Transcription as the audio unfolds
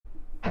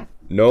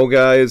No,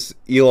 guys,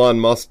 Elon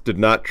Musk did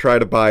not try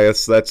to buy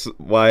us. That's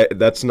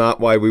not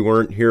why we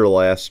weren't here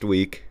last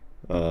week.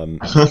 Um,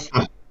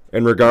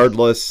 and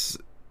regardless,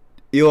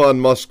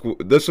 Elon Musk,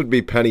 this would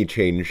be penny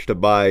change to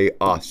buy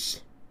us.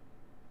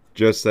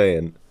 Just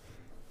saying.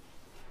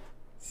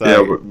 Yeah,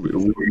 Sorry.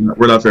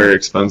 we're not very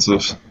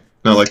expensive.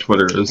 Not like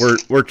Twitter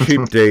is. We're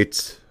cheap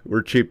dates.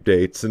 We're cheap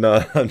dates.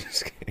 No, I'm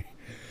just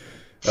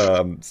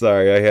kidding.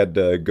 Sorry, I had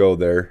to go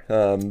there.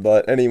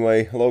 But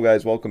anyway, hello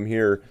guys, welcome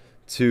here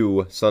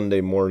to Sunday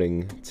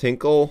Morning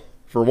Tinkle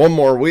for one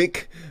more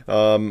week.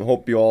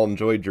 Hope you all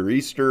enjoyed your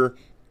Easter.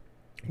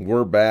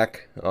 We're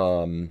back.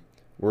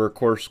 We're of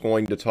course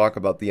going to talk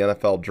about the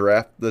NFL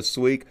draft this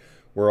week.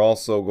 We're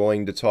also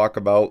going to talk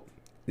about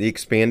the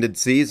expanded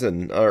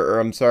season, or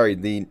I'm sorry,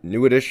 the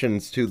new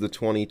additions to the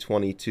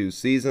 2022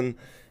 season.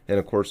 And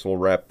of course, we'll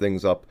wrap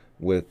things up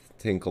with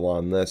Tinkle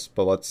on this.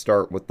 But let's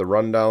start with the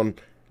rundown.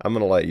 I'm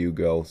going to let you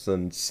go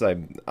since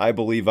I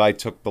believe I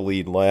took the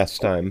lead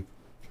last time.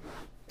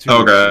 2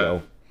 weeks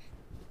ago.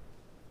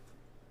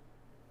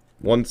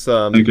 Once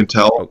You can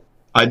tell. oh,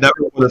 I never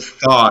would have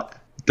thought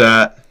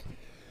that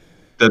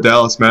the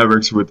Dallas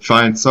Mavericks would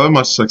find so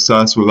much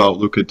success without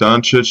Luka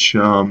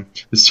Doncic.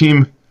 This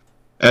team,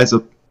 as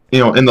a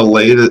in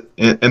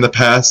the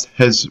past,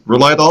 has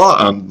relied a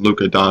lot on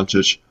Luka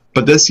Doncic,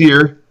 but this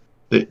year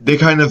they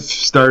kind of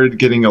started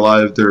getting a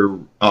lot of their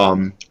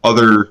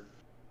other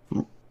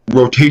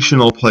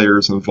rotational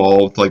players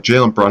involved, like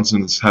Jalen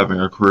Brunson is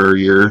having a career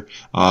year.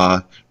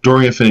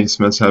 Dorian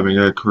Finney-Smith's having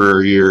a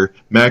career year.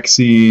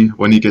 Maxey,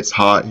 when he gets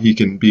hot, he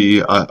can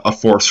be a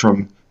force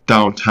from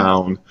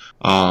downtown.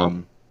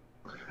 And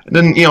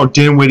then,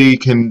 Dinwiddie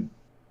can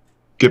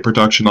get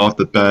production off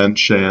the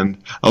bench, and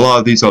a lot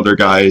of these other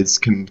guys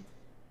can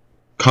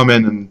come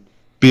in and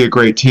be a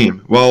great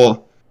team.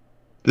 Well,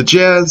 the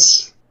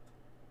Jazz,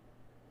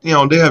 they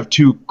have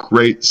two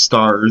great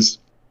stars,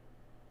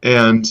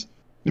 and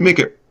they make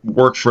it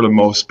work for the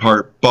most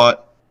part,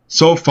 but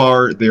so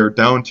far they are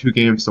down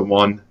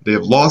 2-1. They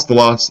have lost the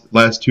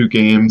last two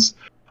games.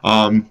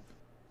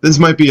 This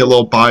might be a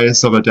little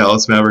bias of a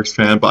Dallas Mavericks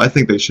fan, but I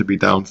think they should be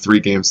down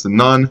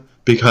 3-0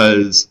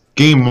 because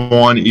game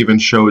one even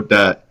showed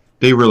that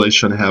they really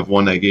shouldn't have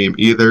won that game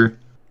either.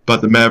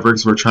 But the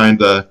Mavericks were trying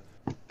to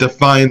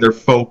define their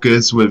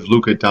focus with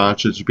Luka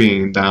Doncic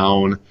being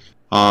down.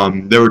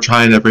 They were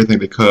trying everything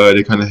they could.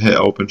 They kind of hit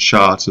open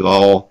shots at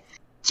all.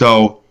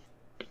 So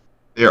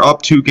they're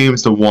up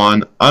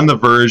 2-1, on the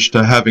verge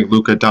to having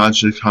Luka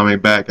Doncic coming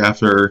back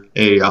after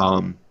a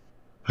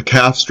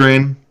calf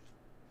strain.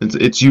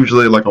 It's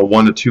usually like a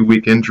 1 to 2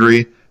 week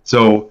injury.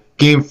 So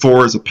game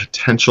 4 is a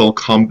potential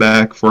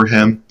comeback for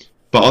him.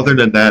 But other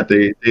than that,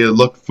 they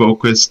look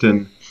focused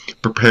and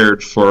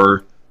prepared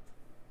for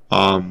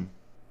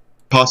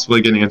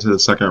possibly getting into the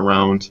second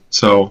round.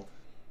 So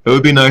it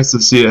would be nice to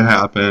see it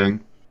happening,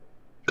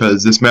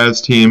 because this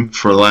Mavs team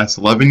for the last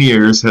 11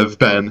 years have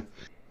been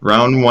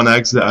round one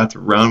exit after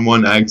round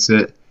one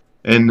exit,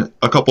 and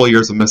a couple of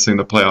years of missing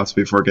the playoffs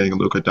before getting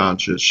Luka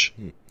Doncic.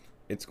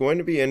 it's going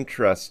to be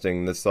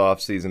interesting this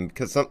offseason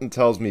because something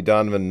tells me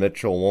Donovan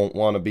Mitchell won't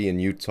want to be in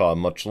Utah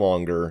much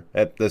longer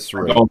at this I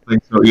rate. don't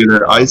think so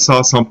either. I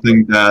saw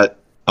something that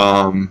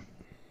I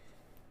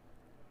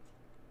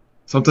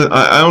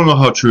don't know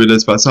how true it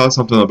is, but I saw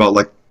something about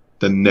like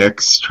the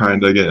Knicks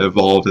trying to get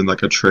involved in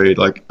like a trade.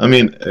 Like, I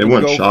mean, it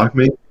wouldn't shock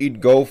me.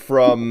 He'd go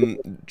from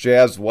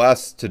Jazz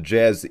West to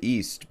Jazz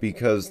East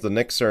because the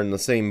Knicks are in the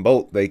same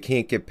boat. They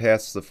can't get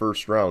past the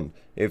first round.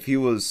 If he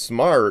was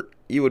smart,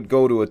 he would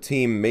go to a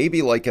team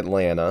maybe like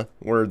Atlanta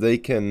where they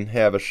can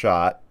have a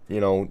shot,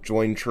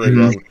 join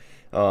Trae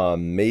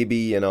Young.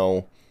 Maybe,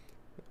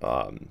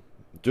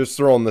 just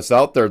throwing this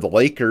out there, the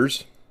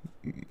Lakers.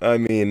 I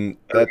mean,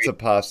 that's a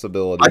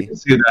possibility. I can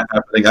see that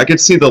happening. I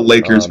could see the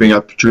Lakers being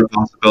a true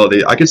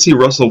possibility. I could see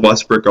Russell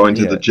Westbrook going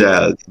to the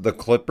Jazz. The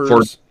Clippers.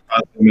 For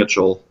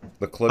Mitchell.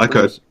 The Clippers. I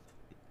could.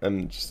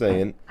 I'm just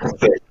saying.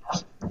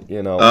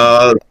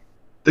 The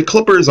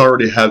Clippers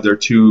already have their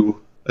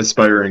two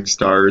aspiring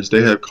stars.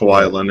 They have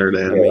Kawhi Leonard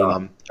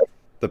and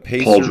the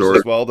Pacers Paul George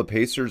as well. The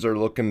Pacers are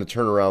looking to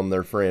turn around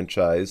their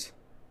franchise,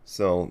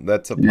 so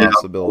that's a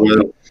possibility.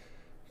 Yeah.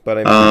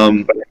 But I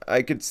mean,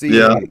 I could see.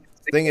 Yeah.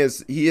 The thing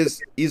is,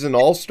 he's an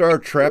all-star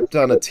trapped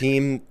on a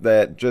team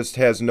that just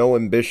has no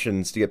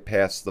ambitions to get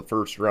past the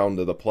first round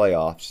of the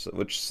playoffs,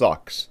 which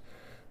sucks.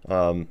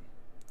 And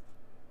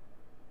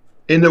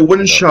it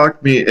wouldn't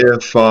shock me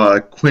if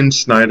Quinn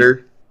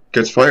Snyder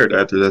gets fired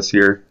after this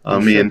year.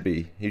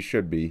 He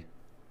should be.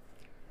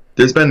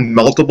 There's been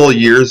multiple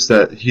years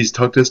that he's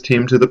took his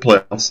team to the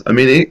playoffs. I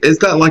mean,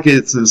 it's not like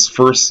it's his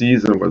first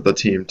season with the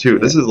team, too.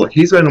 This is like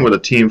he's been with a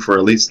team for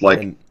at least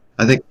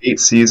I think 8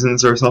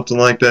 seasons or something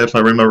like that, if I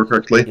remember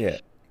correctly. Yeah.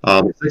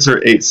 6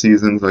 or 8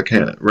 seasons. I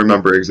can't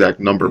remember exact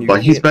number,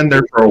 but he's been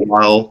there for a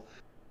while,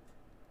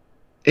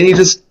 and he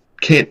just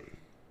can't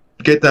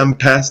get them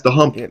past the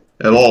hump at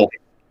all.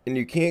 And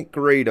you can't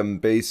grade them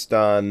based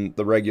on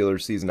the regular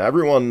season.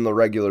 Everyone in the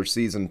regular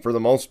season, for the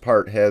most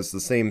part, has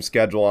the same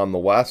schedule on the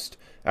West.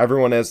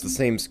 Everyone has the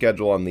same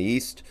schedule on the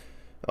East.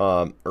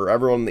 or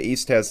everyone in the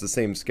East has the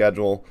same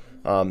schedule.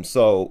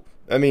 So,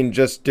 I mean,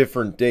 just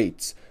different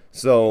dates.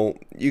 So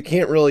you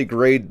can't really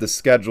grade the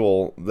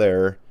schedule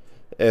there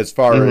as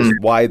far as Hmm.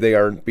 why they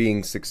aren't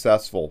being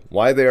successful.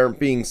 Why they aren't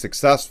being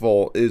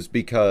successful is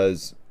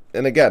because,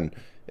 and again,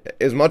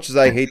 as much as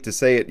I hate to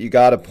say it, you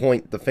got to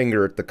point the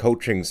finger at the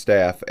coaching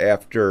staff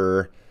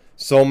after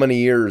so many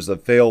years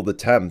of failed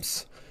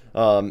attempts.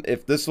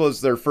 If this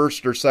was their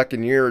first or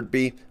second year, it'd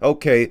be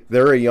okay.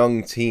 They're a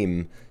young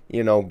team,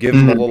 give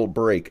them a Hmm. little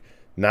break.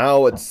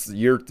 Now it's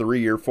year 3,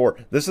 year 4.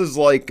 This is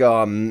like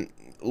the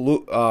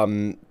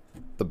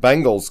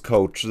Bengals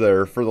coach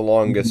there for the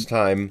longest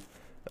time.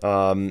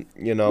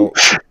 You know,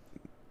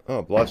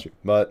 oh bless you.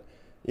 But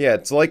yeah,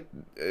 it's like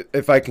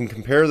if I can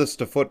compare this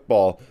to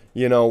football,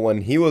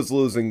 when he was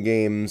losing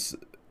games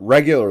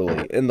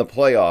regularly in the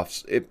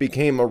playoffs, it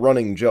became a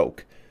running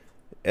joke.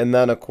 And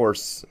then of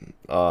course,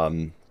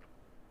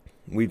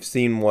 we've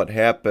seen what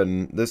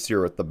happened this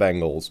year with the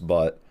Bengals,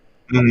 but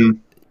Hmm.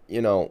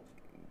 you know,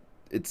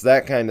 it's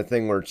that kind of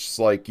thing where it's just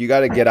like you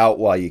got to get out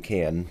while you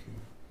can.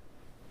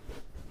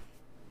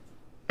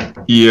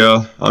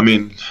 Yeah, I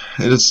mean,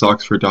 it just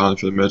sucks for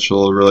Donovan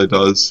Mitchell. It really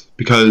does.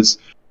 Because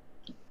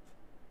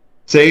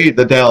say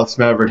the Dallas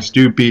Mavericks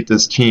do beat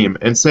this team,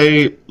 and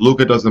say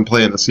Luka doesn't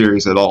play in the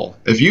series at all.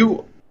 If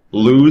you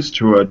lose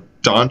to a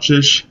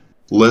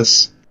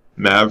Doncic-less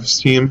Mavs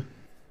team,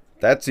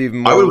 That's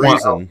even I more would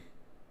want out. reason.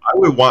 I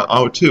would want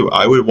out too.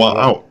 I would want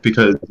One, out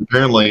because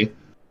apparently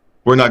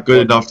we're not good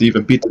one, enough to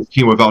even beat this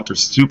team without their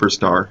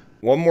superstar.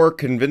 one more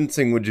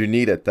convincing would you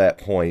need at that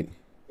point?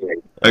 Like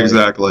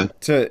Exactly.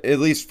 to at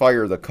least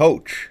fire the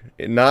coach,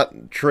 and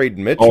not trade Oh,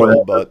 yeah, Mitchell,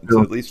 that's but to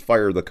true. at least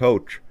fire the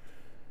coach.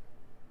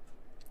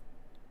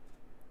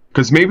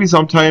 Because maybe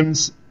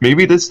sometimes,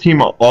 maybe this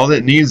team, all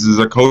it needs is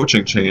a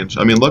coaching change.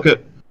 I mean,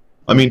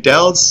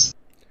 Dallas.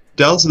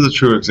 Dallas is a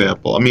true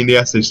example. I mean,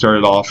 yes, they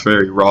started off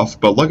very rough,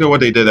 but look at what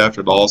they did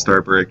after the All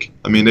Star break.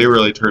 I mean, they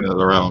really turned it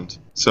around.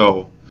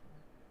 So,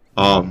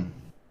 um,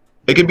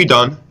 it can be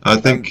done. I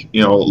I'm think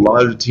a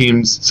lot of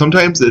teams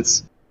sometimes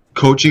it's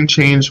coaching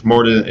change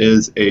more than it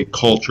is a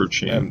culture I'm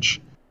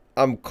change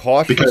I'm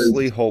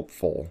cautiously because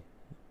hopeful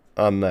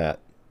on that.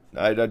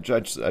 I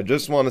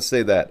just want to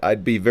say that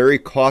I'd be very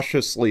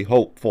cautiously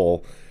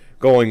hopeful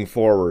going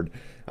forward.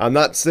 I'm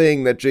not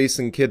saying that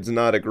Jason Kidd's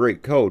not a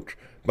great coach,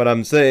 but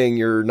I'm saying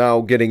you're now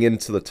getting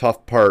into the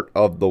tough part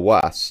of the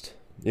West.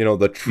 The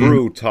Mhm.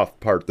 true tough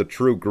part, the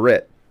true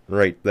grit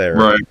right there.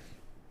 Right.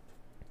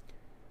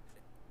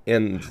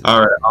 And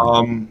All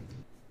right.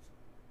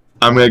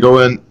 I'm gonna go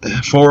in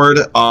forward.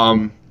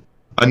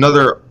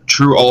 Another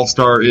true All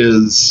Star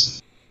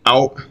is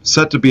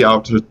set to be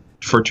out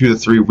for 2 to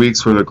 3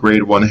 weeks with a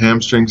grade 1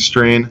 hamstring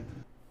strain,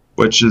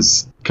 which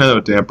is kind of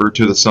a damper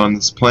to the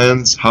Suns'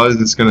 plans. How is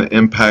this going to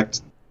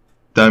impact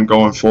them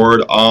going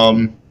forward?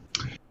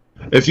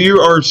 If you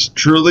are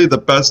truly the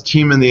best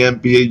team in the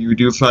NBA, you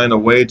do find a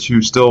way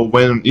to still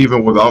win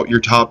even without your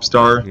top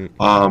star.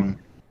 mm,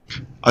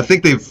 I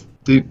think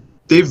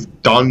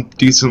they've done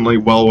decently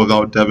well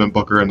without Devin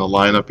Booker in the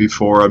lineup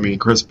before. I mean,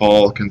 Chris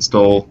Paul can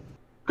still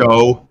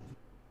go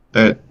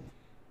at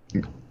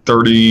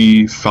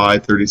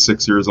 35,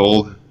 36 years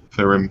old, if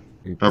I remember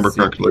CP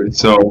correctly.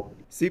 So,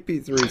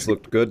 CP3's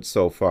looked good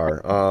so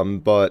far.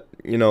 But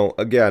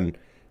again,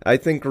 I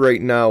think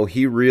right now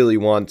he really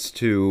wants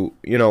to.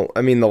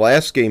 I mean, the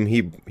last game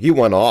he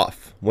went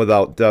off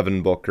without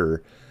Devin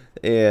Booker,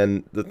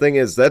 and the thing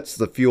is, that's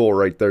the fuel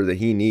right there that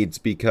he needs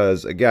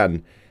because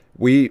again,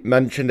 we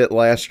mentioned it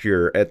last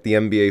year at the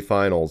NBA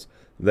Finals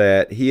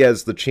that he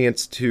has the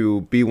chance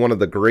to be one of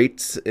the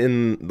greats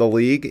in the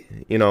league,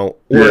 or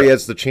yeah. he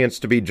has the chance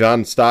to be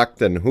John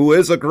Stockton, who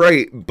is a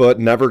great but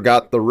never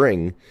got the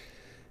ring.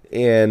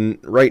 And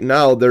right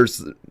now,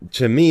 there's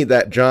to me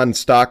that John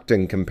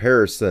Stockton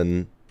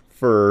comparison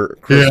for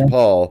Chris Yeah.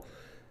 Paul,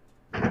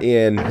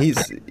 and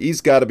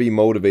he's got to be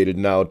motivated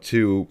now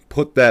to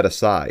put that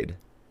aside.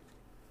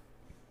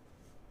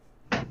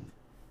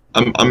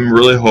 I'm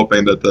really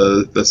hoping that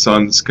the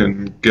Suns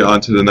can get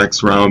on to the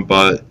next round,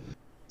 but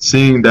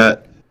seeing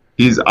that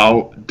he's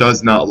out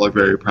does not look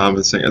very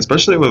promising,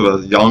 especially with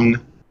a young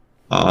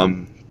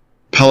um,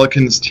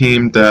 Pelicans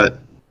team that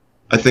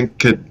I think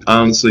could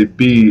honestly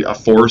be a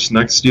force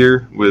next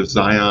year with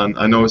Zion.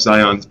 I know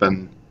Zion's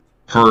been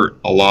hurt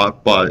a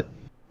lot, but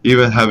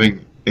even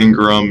having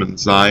Ingram and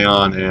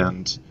Zion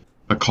and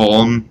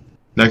McCollum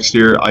next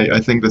year, I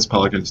think this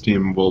Pelicans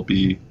team will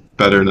be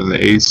better than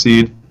the A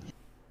seed.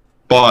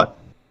 But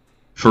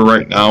for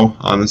right now,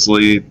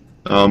 honestly,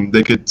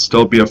 they could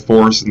still be a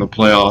force in the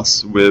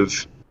playoffs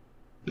with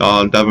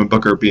Devin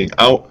Booker being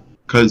out.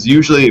 Because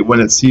usually when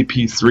it's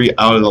CP3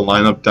 out of the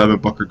lineup, Devin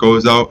Booker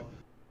goes out.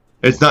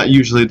 It's not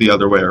usually the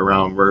other way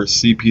around, where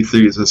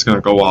CP3 is just going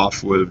to go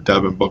off with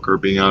Devin Booker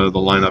being out of the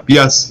lineup.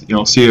 Yes,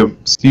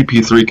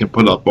 CP3 can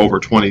put up over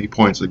 20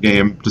 points a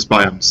game just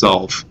by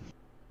himself,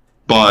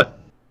 but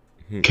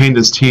can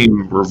this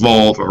team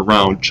revolve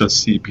around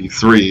just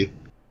CP3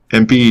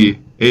 and be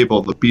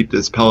able to beat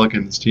this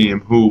Pelicans team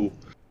who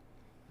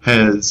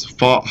has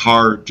fought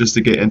hard just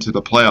to get into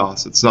the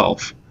playoffs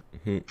itself?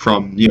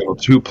 from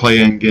 2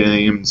 play-in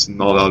games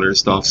and all that other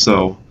stuff.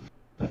 So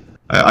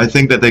I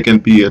think that they can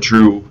be a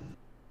true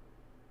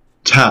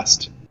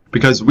test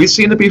because we've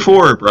seen it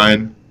before,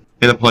 Brian,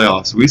 in the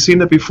playoffs. We've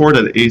seen it before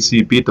that the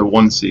AC beat the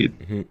 1 seed.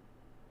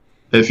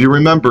 If you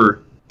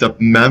remember, the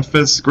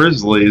Memphis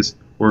Grizzlies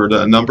were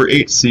the number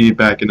 8 seed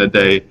back in the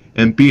day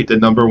and beat the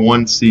number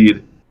 1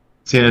 seed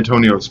San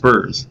Antonio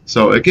Spurs.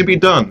 So it can be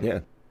done. Yeah.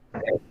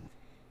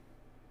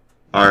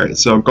 All right,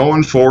 so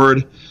going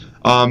forward,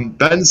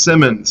 Ben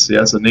Simmons,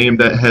 yes, a name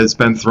that has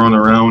been thrown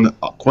around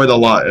quite a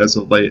lot as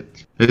of late.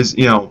 He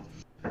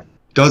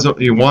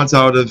wants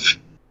out of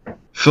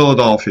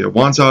Philadelphia,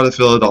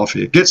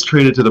 gets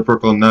traded to the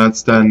Brooklyn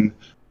Nets, then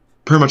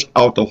pretty much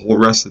out the whole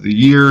rest of the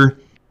year,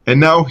 and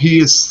now he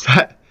is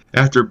set,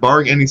 after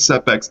barring any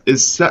setbacks,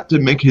 is set to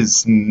make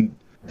his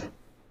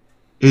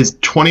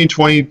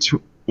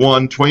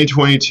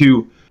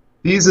 2021-2022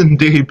 season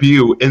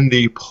debut in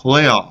the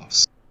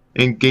playoffs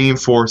in Game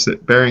 4,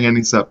 bearing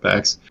any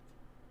setbacks.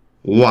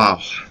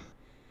 Wow.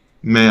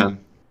 Man.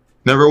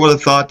 Never would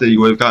have thought that you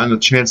would have gotten a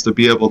chance to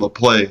be able to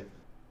play,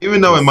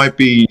 even though it might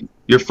be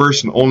your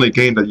first and only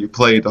game that you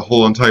played the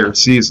whole entire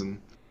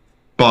season.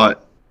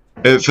 But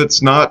if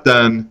it's not,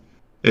 then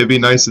it'd be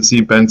nice to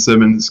see Ben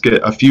Simmons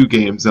get a few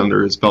games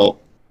under his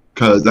belt.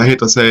 Because I hate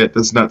to say it,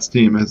 this Nets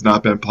team has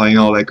not been playing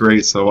all that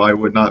great, so I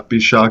would not be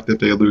shocked if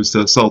they lose to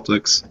the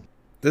Celtics.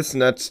 This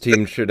Nets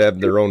team should have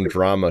their own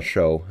drama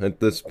show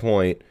at this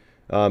point.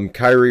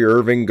 Kyrie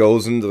Irving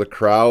goes into the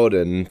crowd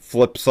and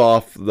flips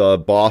off the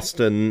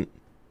Boston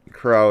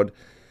crowd.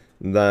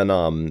 Then,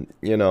 and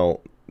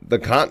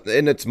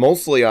it's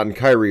mostly on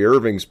Kyrie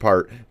Irving's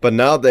part, but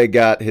now they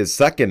got his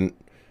second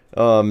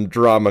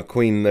drama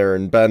queen there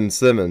in Ben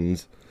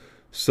Simmons.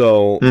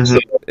 So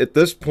at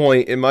this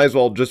point, it might as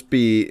well just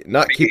be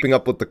not keeping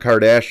up with the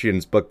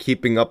Kardashians, but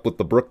keeping up with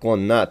the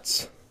Brooklyn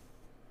Nets.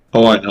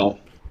 Oh, I know.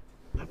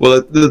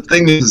 Well, the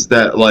thing is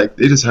that,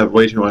 they just have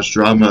way too much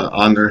drama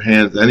on their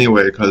hands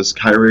anyway, because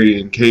Kyrie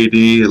and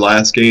KD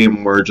last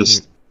game were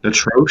just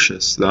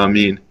atrocious. I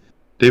mean,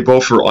 they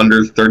both were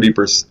under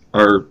 30%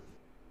 or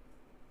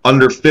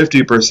under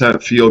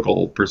 50% field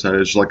goal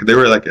percentage. They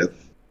were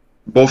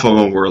both of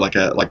them were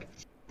at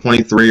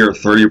 23 or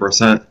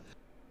 30%.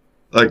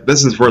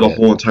 This is for the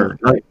whole entire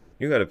night.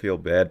 You got to feel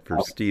bad for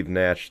Steve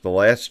Nash. The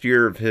last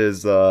year of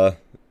his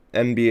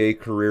NBA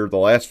career, the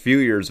last few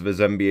years of his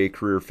NBA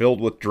career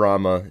filled with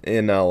drama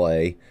in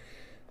LA.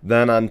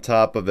 Then on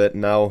top of it,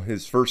 now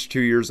his first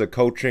 2 years of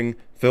coaching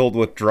filled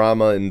with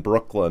drama in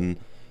Brooklyn.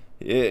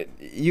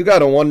 You got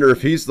to wonder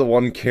if he's the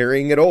one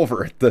carrying it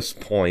over at this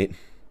point.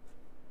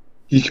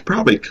 He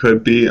probably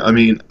could be. I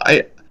mean,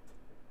 I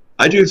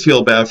do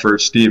feel bad for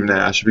Steve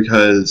Nash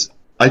because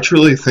I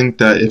truly think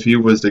that if he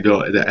was to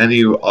go to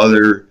any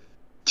other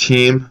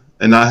team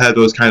and not have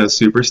those kind of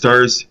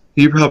superstars,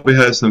 he probably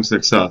has some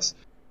success.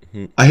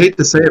 I hate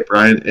to say it,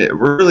 Brian.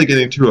 We're really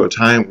getting to a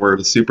time where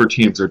the super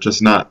teams are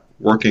just not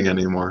working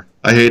anymore.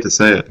 I hate to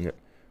say it. Yeah.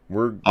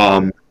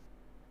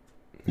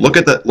 Look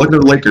at the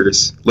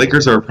Lakers.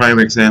 Lakers are a prime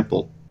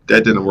example.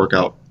 That didn't work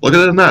out. Look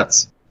at the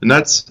Nets. The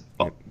Nets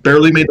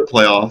barely made the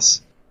playoffs.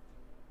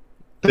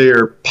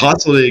 They're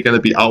possibly going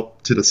to be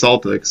out to the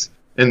Celtics,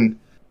 and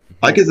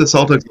I give the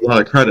Celtics a lot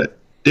of credit.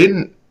 They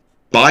didn't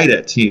buy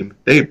that team.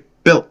 They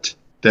built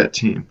that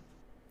team.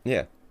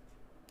 Yeah.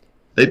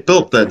 They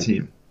built that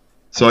team.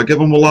 So I give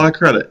them a lot of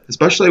credit,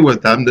 especially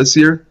with them this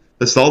year.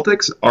 The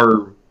Celtics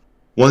are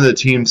one of the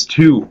teams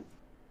to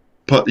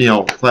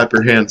clap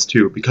your hands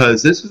to,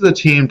 because this is a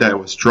team that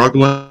was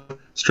struggling.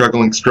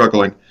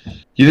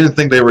 You didn't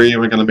think they were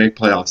even going to make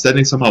playoffs. Then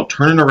they somehow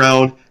turned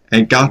around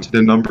and got to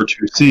the number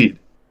 2 seed.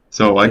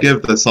 So I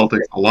give the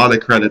Celtics a lot of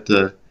credit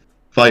to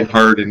fight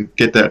hard and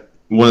get that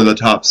one of the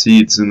top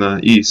seeds in the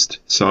East.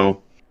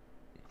 So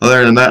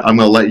other than that, I'm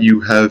going to let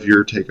you have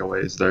your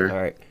takeaways there. All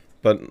right.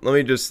 But let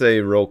me just say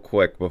real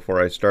quick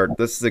before I start,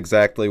 this is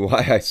exactly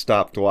why I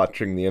stopped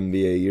watching the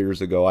NBA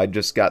years ago. I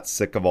just got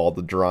sick of all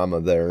the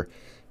drama there.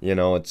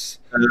 It's,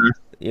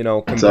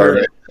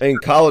 compared,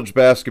 college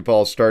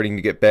basketball is starting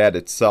to get bad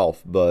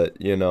itself, but,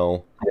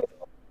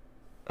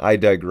 I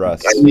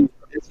digress.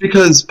 It's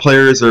because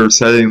players are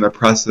setting the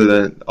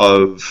precedent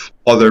of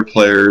other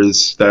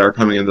players that are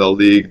coming into the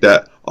league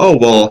that,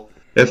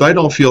 if I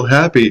don't feel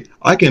happy,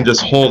 I can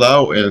just hold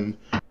out and,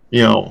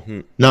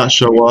 not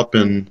show up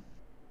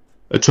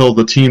until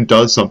the team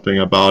does something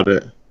about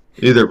it.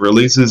 Either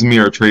releases me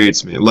or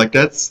trades me.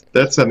 That's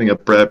setting a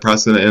bad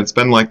precedent, and it's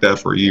been like that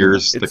for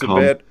years to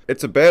come.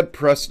 It's a bad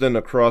precedent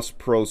across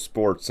pro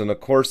sports, and of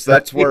course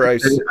that's where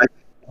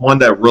one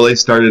that really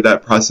started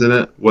that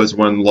precedent was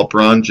when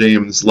LeBron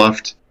James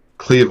left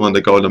Cleveland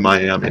to go to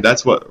Miami.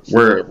 That's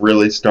where it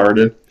really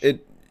started.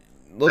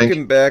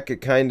 Looking back, it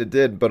kind of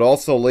did, but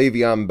also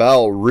Le'Veon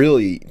Bell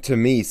really, to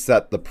me,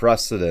 set the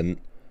precedent.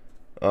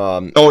 I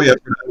agree.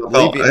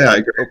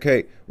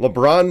 Okay,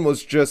 LeBron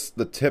was just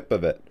the tip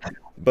of it,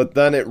 but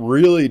then it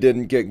really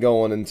didn't get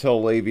going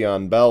until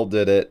Le'Veon Bell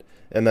did it,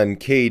 and then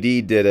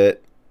KD did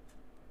it,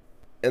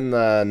 and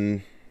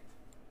then,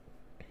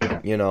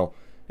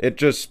 it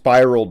just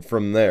spiraled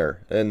from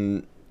there.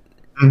 And,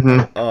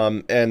 Mm-hmm.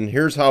 And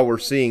here's how we're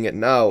seeing it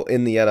now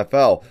in the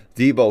NFL.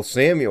 Deebo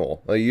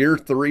Samuel, a year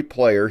 3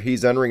 player.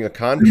 He's entering a Mm-hmm.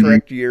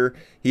 contract year.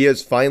 He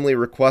has finally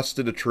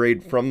requested a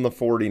trade from the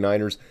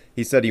 49ers.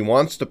 He said he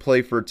wants to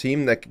play for a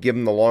team that could give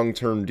him the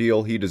long-term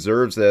deal he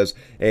deserves as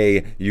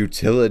a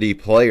utility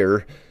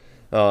player.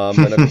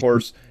 And of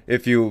course,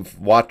 if you've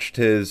watched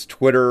his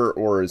Twitter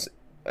or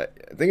I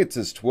think it's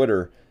his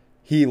Twitter,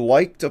 he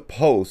liked a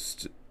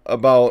post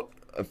about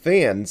a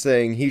fan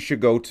saying he should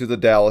go to the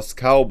Dallas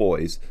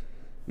Cowboys.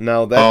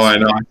 Now Oh, that's I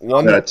know. I saw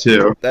one that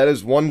too. that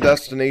is one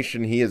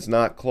destination he is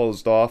not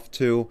closed off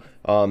to.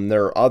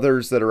 There are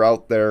others that are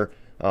out there.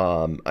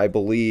 I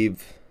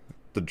believe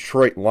the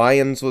Detroit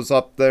Lions was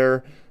up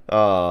there.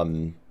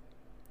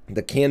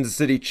 The Kansas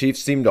City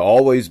Chiefs seem to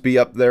always be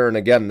up there, and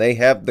again, they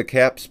have the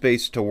cap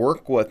space to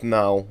work with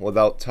now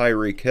without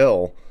Tyreek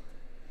Hill.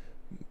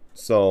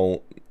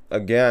 So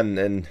again,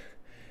 and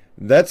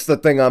that's the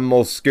thing I'm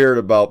most scared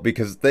about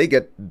because they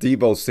get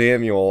Deebo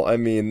Samuel. I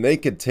mean, they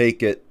could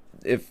take it.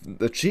 If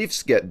the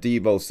Chiefs get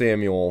Deebo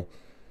Samuel,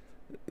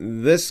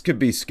 this could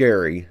be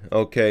scary.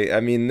 Okay, I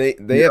mean they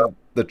Yeah. have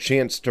the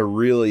chance to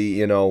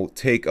really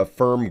take a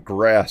firm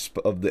grasp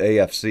of the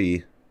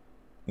AFC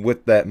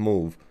with that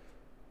move.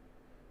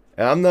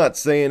 And I'm not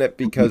saying it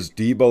because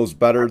Debo's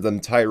better than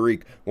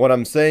Tyreek. What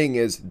I'm saying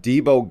is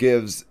Debo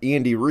gives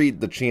Andy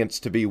Reid the chance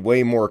to be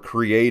way more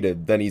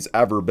creative than he's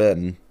ever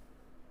been.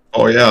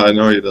 Oh yeah, I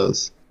know he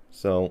does.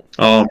 So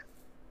Um,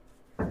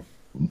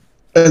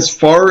 as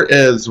far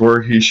as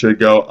where he should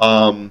go,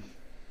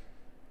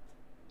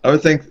 I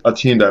would think a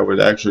team that would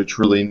actually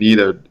truly need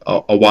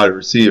a wide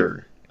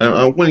receiver.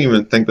 I wouldn't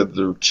even think that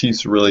the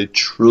Chiefs really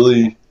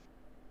truly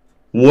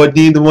would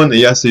need the one.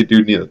 Yes, they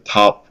do need a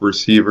top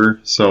receiver.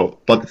 So,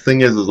 but the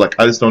thing is like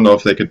I just don't know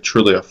if they could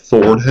truly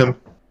afford him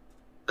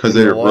because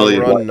in they the long really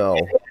run,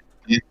 no.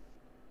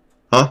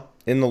 huh?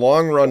 In the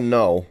long run,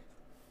 no.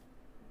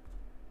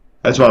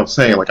 That's what I'm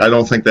saying. Like I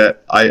don't think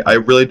that I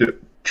really do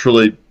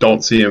truly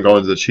don't see him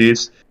going to the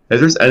Chiefs. If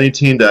there's any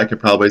team that I could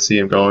probably see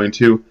him going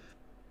to,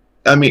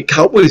 I mean,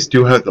 Cowboys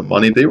do have the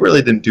money. They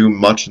really didn't do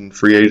much in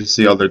free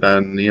agency other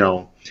than,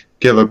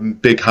 give a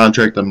big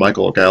contract to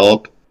Michael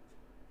Gallup.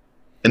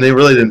 And they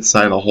really didn't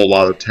sign a whole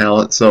lot of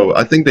talent. So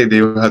I think they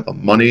do have the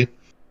money.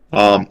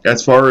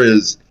 As far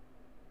as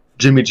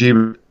Jimmy G,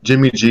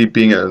 Jimmy G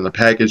being in a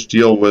package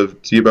deal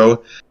with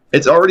Tebow,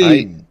 it's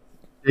already I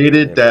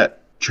stated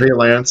that Trey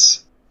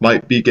Lance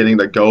might be getting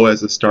to go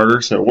as a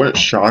starter. So it wouldn't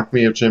shock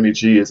me if Jimmy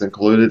G is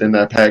included in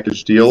that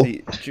package deal.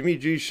 see Jimmy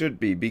G should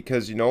be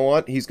because you know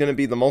what? He's going to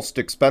be the most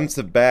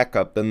expensive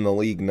backup in the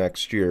league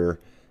next year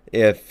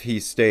if he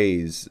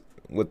stays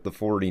with the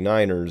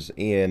 49ers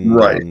and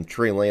Right.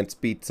 Trey Lance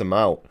beats him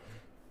out.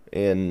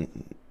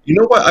 And You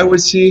know what I uh,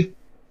 would see?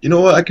 You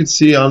know what I could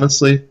see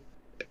honestly,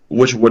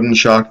 which wouldn't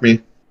shock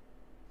me.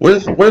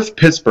 What if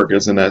Pittsburgh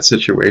is in that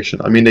situation?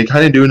 I mean, they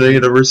kind of do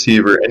need a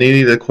receiver and they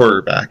need a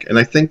quarterback, and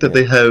I think that yeah,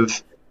 they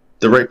have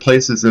the right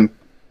places in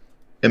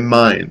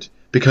mind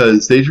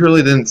because they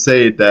really didn't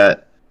say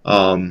that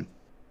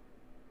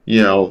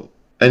you know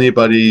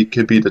anybody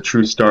could be the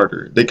true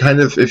starter. They kind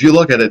of, if you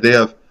look at it, they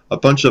have a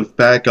bunch of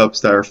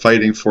backups that are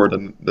fighting for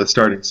the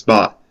starting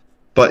spot.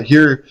 But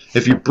here,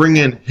 if you bring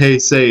in, hey,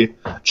 say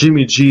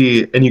Jimmy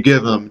G, and you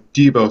give him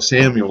Debo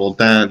Samuel,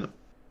 then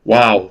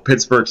wow,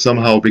 Pittsburgh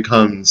somehow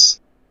becomes,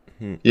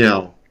 hmm, you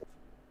know,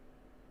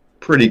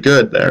 pretty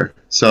good there.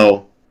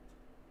 So,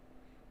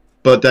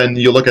 but then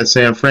you look at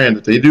San Fran,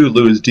 if they do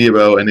lose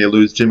Debo and they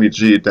lose Jimmy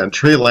G, then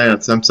Trey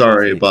Lance, I'm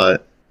sorry, see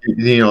but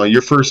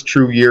your first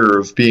true year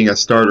of being a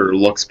starter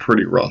looks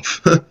pretty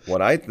rough.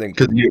 what I think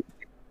Because would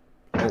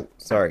Oh,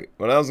 sorry.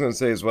 What I was going to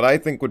say is what I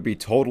think would be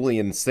totally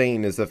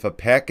insane is if a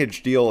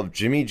package deal of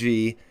Jimmy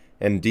G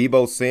and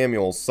Debo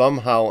Samuel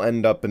somehow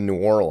end up in New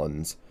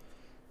Orleans.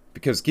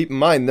 Because keep in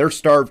mind, they're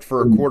starved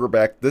for a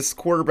quarterback. This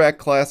quarterback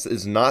class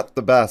is not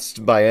the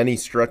best by any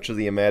stretch of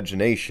the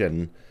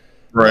imagination.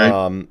 right,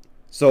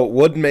 So it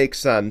would make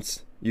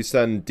sense. You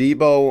send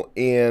Debo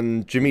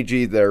and Jimmy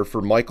G there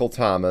for Michael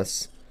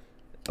Thomas,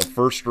 a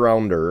first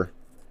rounder.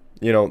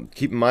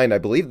 Keep in mind, I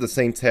believe the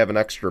Saints have an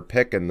extra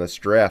pick in this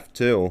draft,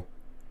 too.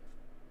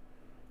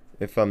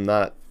 If I'm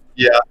not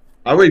yeah,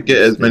 I would get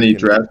as many mistaken.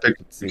 draft picks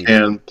Let's as you see.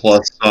 can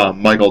plus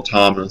Michael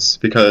Thomas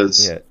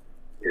because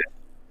Yeah,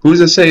 who's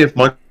to say if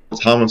Michael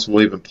Thomas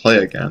will even play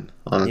again?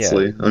 yeah,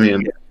 Honestly, I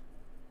mean,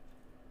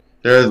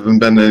 there haven't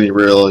been any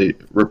really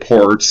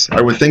reports.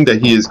 I would think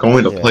that he is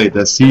going to yeah. play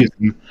this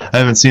season. I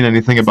haven't seen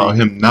anything about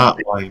See, him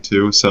not wanting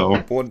to. So,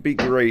 what would be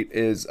great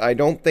is I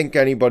don't think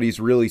anybody's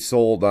really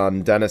sold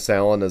on Dennis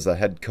Allen as a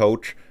head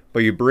coach, but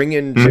you bring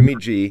in mhm. Jimmy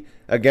G.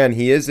 Again,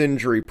 he is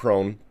injury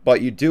prone,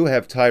 but you do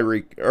have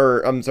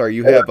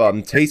you have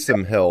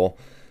Taysom Hill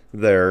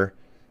there,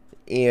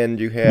 and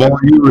you Well, have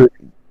you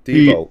would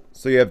be Debo.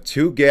 So you have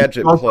two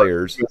gadget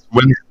players.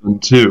 Winston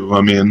too.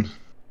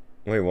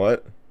 Wait,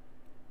 what?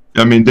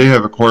 I mean, they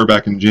have a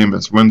quarterback in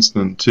Jameis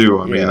Winston too.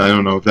 I mean, Yeah, I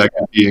don't know if that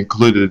could be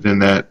included in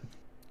that.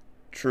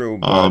 true,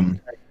 but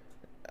Um,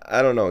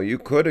 I don't know. You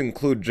could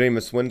include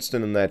Jameis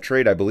Winston in that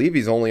trade. I believe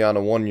he's only on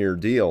a 1 year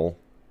deal.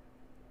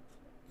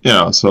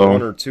 Yeah, one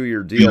so or 2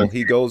 year yeah. deal.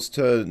 He goes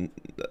to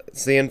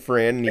San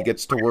Fran and he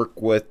gets to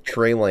work with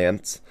Trey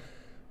Lance,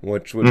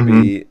 which would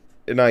Hmm. be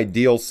an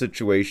ideal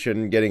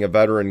situation, getting a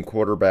veteran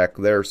quarterback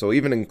there. So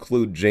even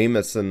include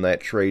Jameis in that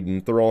trade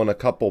and throw in a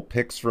couple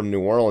picks from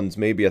New Orleans,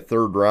 maybe a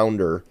third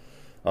rounder.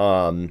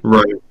 Um,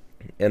 Right.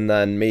 and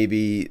then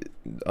maybe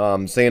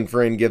San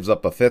Fran gives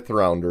up a fifth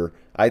rounder.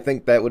 I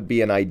think that would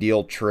be an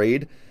ideal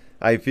trade.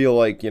 I feel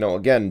like,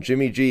 again,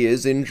 Jimmy G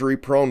is injury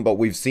prone, but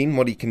we've seen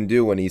what he can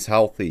do when he's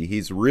healthy.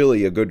 He's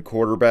really a good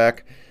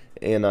quarterback.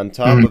 And on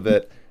top of Mhm.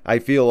 it, I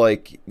feel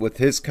like with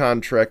his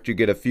contract, you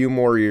get a few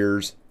more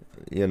years,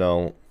 you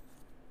know,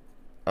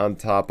 on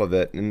top of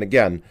it. And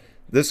again,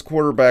 this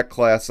quarterback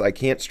class, I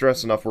can't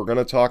stress enough, we're going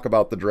to talk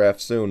about the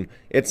draft soon.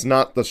 It's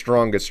not the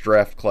strongest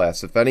draft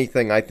class. If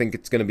anything, I think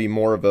it's going to be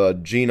more of a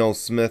Geno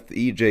Smith,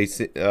 EJ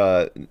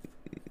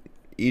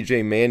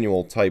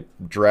Manuel type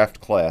draft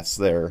class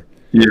there.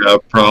 Yeah,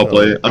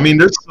 probably. Um, I mean,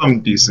 there's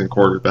some decent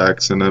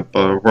quarterbacks in it,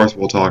 but of course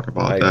we'll talk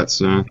about I that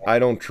soon. I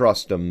don't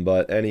trust him,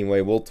 but anyway,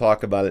 we'll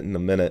talk about it in a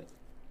minute.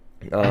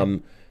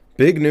 Um,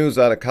 Big news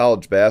out of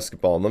college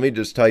basketball. And let me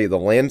just tell you, the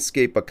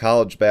landscape of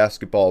college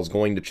basketball is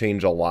going to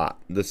change a lot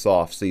this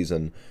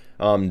offseason.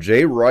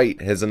 Jay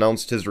Wright has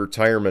announced his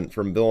retirement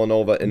from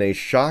Villanova in a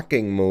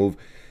shocking move.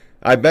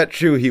 I bet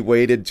you he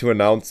waited to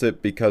announce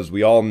it because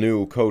we all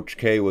knew Coach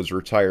K was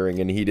retiring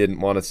and he didn't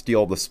want to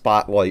steal the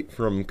spotlight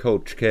from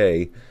Coach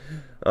K.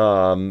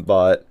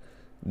 But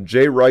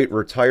Jay Wright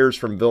retires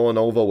from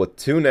Villanova with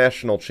 2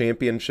 national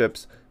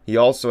championships. He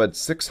also had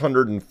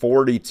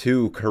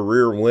 642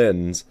 career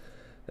wins.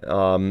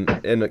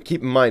 And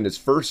keep in mind, his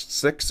first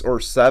 6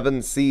 or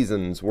 7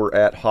 seasons were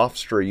at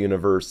Hofstra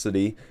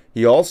University.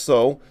 He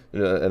also,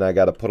 and I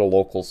got to put a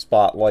local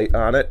spotlight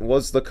on it,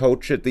 was the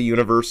coach at the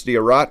University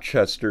of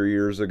Rochester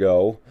years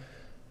ago.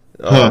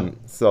 Huh.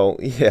 So,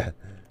 yeah,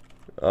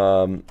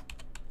 um,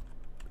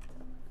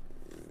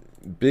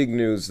 big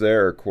news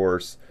there, of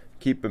course.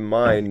 Keep in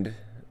mind,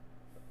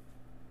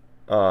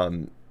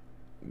 um,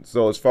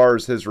 so as far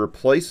as his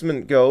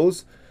replacement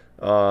goes,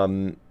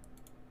 um,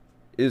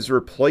 his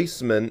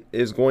replacement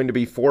is going to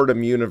be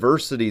Fordham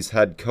University's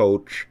head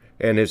coach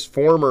and his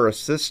former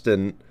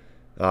assistant,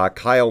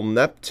 Kyle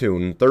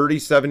Neptune.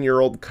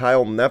 37-year-old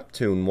Kyle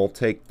Neptune will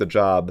take the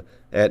job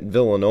at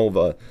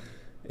Villanova.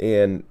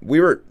 And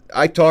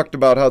I talked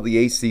about how the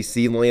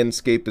ACC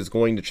landscape is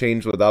going to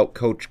change without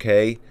Coach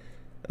K.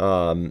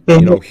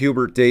 Mhm.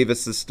 Hubert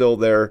Davis is still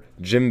there.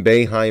 Jim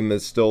Boeheim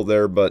is still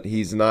there, but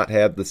he's not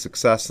had the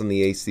success in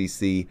the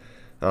ACC.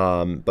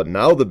 But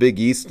now the Big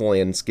East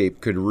landscape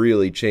could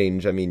really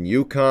change. I mean,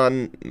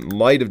 UConn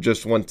might have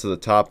just went to the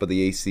top of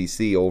the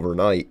ACC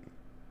overnight.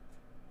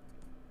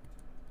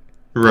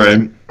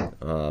 Right.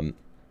 Um,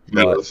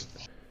 but Yes.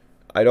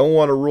 I don't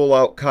want to rule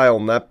out Kyle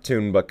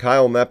Neptune, but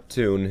Kyle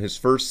Neptune, his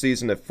first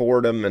season at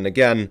Fordham, and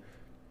again,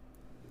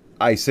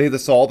 I say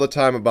this all the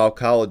time about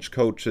college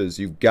coaches.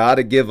 You've got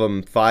to give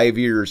them 5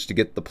 years to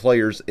get the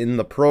players in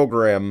the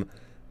program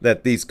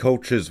that these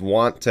coaches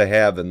want to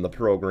have in the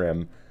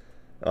program.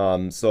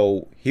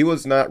 So he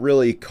was not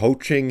really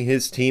coaching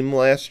his team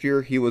last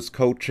year. He was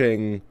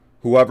coaching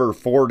whoever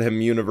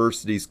Fordham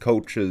University's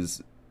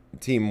coaches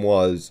team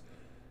was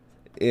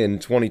in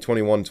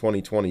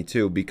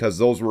 2021-2022 because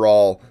those were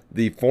all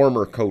the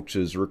former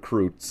coaches'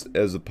 recruits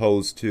as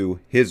opposed to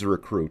his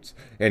recruits.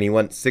 And he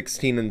went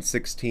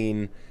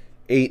 16-16,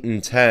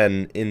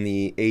 8-10 in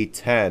the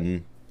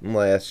A10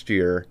 last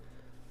year.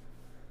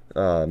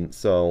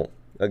 So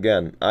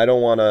again, I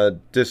don't want to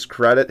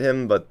discredit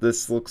him, but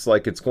this looks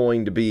like it's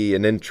going to be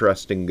an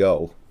interesting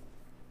go.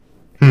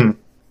 Hmm.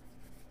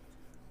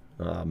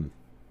 Um,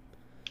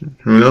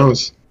 Who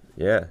knows?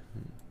 yeah,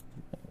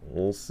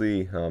 we'll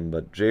see.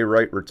 But Jay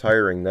Wright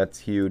retiring, that's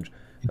huge.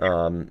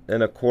 And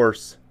of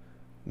course,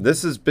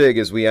 this is big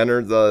as we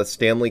enter the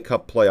Stanley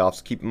Cup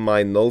playoffs. Keep in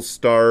mind, those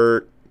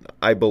start,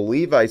 I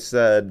believe I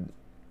said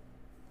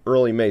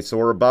early May. So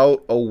we're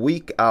about a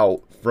week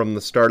out from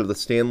the start of the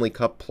Stanley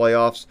Cup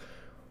playoffs.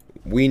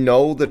 We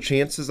know the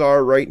chances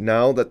are right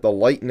now that the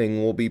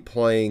Lightning will be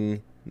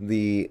playing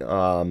the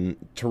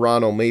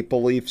Toronto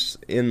Maple Leafs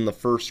in the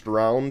first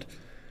round.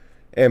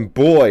 And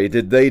boy,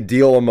 did they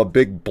deal them a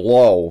big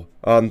blow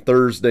on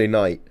Thursday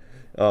night.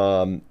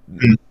 Um,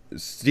 Hmm.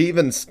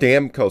 Steven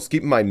Stamkos,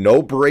 keep in mind,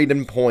 no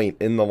Braden Point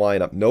in the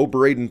lineup. No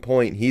Braden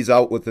Point. He's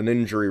out with an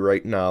injury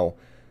right now.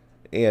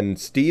 And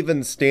Steven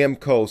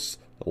Stamkos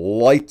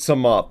lights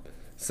him up.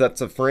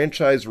 Sets a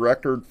franchise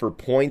record for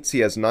points. He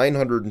has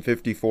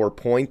 954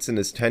 points in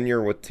his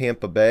tenure with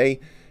Tampa Bay.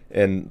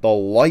 And the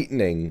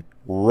Lightning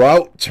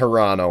rout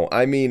Toronto.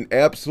 I mean,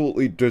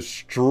 absolutely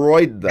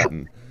destroyed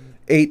them.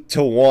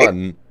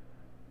 8-1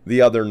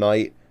 the other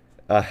night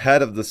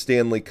ahead of the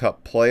Stanley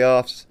Cup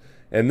playoffs.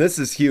 And this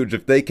is huge.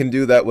 If they can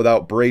do that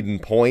without Braden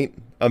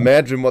Point,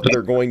 imagine what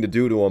they're going to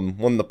do to him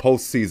when the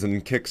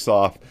postseason kicks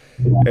off.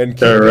 And Yeah,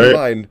 keep in right.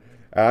 mind,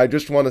 I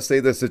just want to say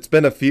this. It's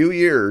been a few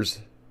years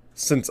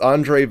since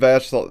Andrei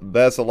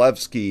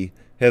Vasilevsky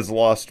has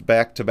lost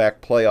back-to-back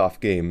playoff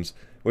games,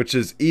 which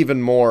is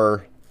even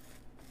more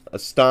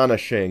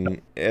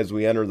astonishing as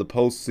we enter the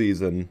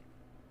postseason.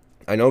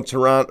 I know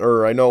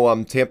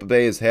Tampa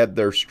Bay has had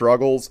their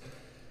struggles,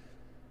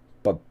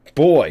 but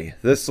boy,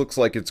 this looks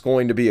like it's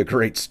going to be a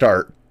great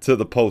start to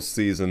the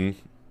postseason.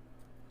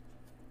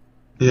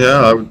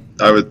 Yeah,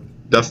 I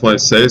would definitely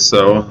say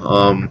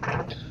so.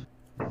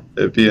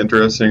 It'd be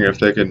interesting if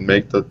they can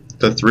make the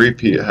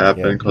three-peat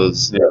happen,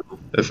 because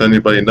if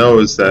anybody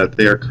knows that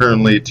they are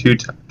currently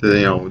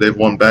they've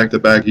won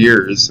back-to-back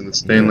years in the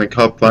Stanley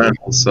Cup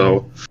Finals,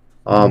 so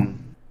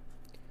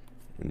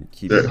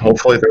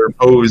hopefully they're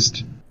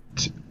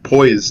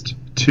poised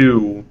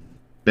to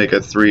make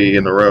it 3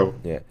 in a row.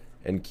 Yeah,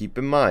 and keep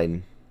in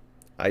mind,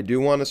 I do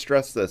want to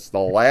stress this: the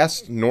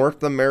last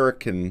North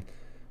American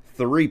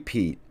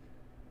three-peat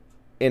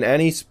in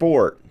any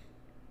sport,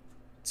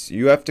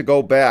 you have to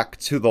go back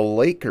to the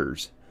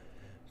Lakers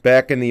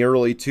back in the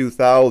early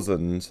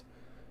 2000s.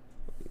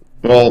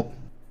 Well,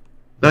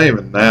 not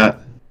even that.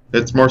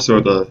 It's more so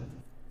the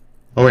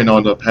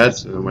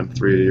Pats went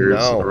 3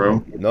 years in a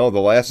row. No, the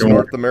last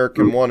North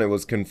American one, it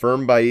was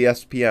confirmed by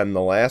ESPN.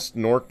 The last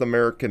North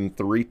American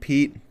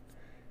three-peat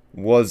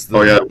was the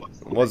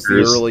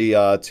early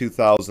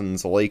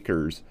 2000s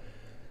Lakers.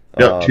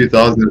 Yeah,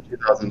 2000 and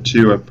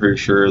 2002, I'm pretty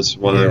sure, is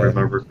what I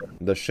remember.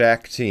 The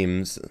Shaq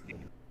teams.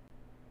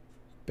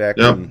 Back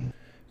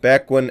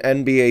when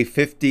NBA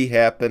 50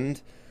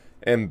 happened,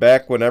 and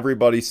back when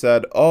everybody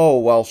said, oh,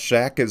 well,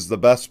 Shaq is the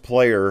best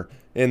player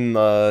in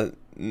the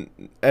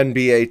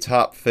NBA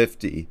top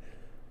 50.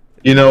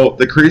 You know,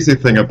 the crazy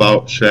thing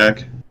about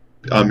Shaq,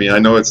 I mean, I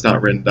know it's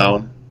not written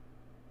down.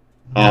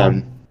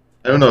 I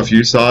don't know if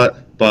you saw it,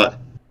 but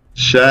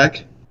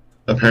Shaq,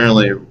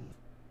 apparently,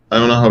 I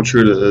don't know how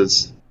true it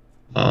is.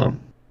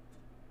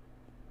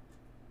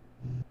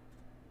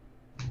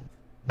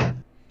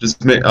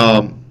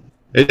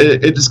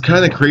 It's just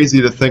kind of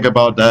crazy to think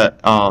about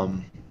that.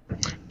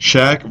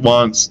 Shaq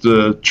wants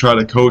to try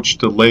to coach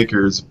the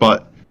Lakers,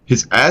 but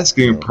his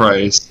asking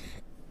price,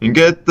 and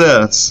get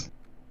this,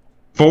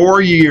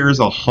 4 years,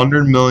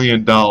 $100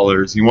 million.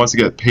 He wants to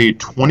get paid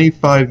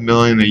 $25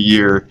 million a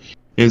year.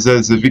 He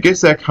says if he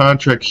gets that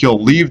contract,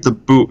 he'll leave the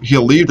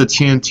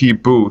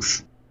TNT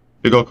booth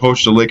to go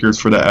coach the Lakers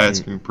for that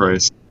asking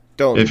price.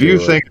 If you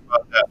think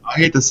about that, I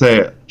hate to say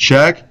it,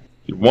 Shaq,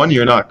 1,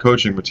 you're not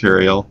coaching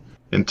material,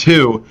 and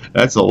 2,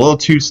 that's a little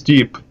too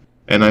steep.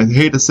 And I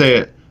hate to say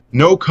it,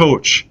 no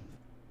coach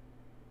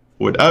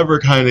would ever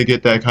kind of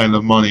get that kind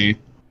of money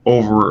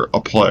over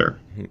a player.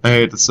 I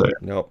hate to say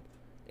it. Nope.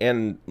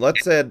 And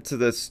let's add to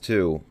this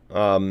too.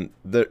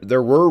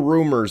 There were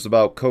rumors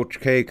about Coach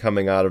K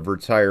coming out of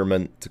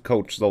retirement to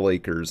coach the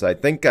Lakers. I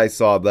think I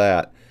saw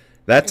that.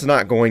 That's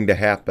not going to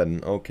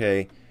happen,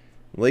 okay?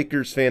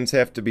 Lakers fans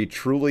have to be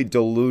truly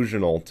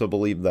delusional to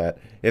believe that.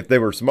 If they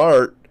were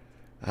smart,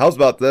 how's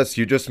about this?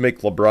 You just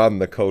make LeBron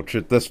the coach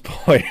at this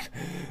point.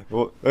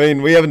 Well, I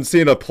mean, we haven't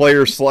seen a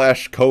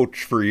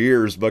player/coach for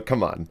years, but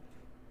come on.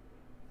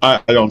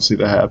 I don't see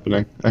that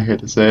happening. I hate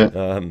to say it.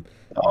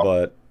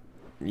 But,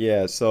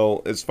 yeah,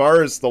 so as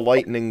far as the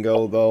Lightning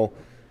go, though,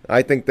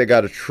 I think they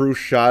got a true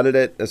shot at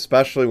it,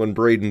 especially when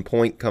Braden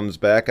Point comes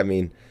back. I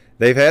mean,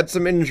 they've had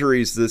some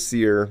injuries this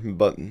year,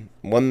 but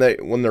when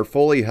they're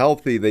fully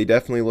healthy, they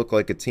definitely look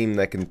like a team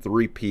that can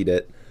three-peat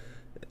it.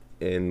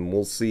 And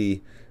we'll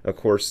see. Of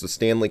course, the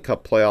Stanley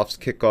Cup playoffs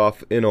kick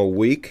off in a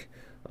week.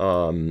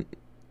 Man,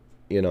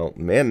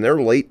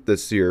 they're late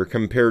this year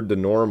compared to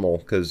normal,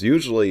 because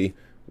usually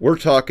we're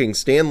talking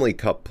Stanley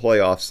Cup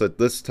playoffs at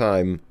this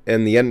time,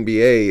 and the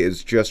NBA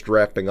is just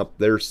wrapping up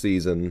their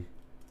season.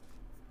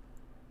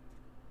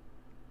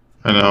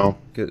 I know.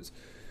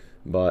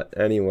 But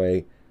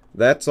anyway,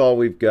 that's all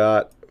we've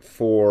got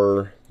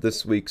for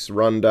this week's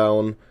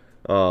rundown.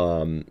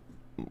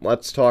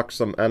 Let's talk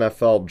some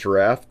NFL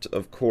draft.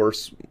 Of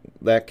course,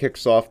 that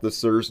kicks off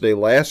this Thursday.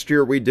 Last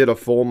year we did a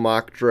full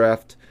mock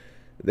draft.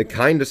 They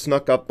kind of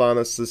snuck up on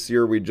us this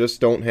year. We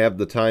just don't have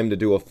the time to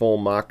do a full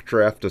mock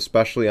draft,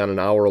 especially on an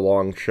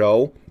hour-long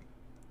show.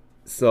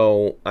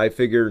 So I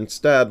figured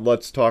instead,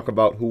 let's talk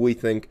about who we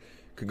think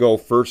could go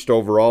first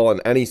overall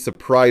and any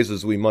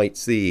surprises we might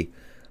see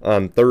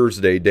on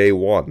Thursday, day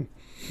one.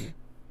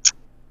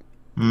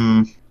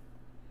 I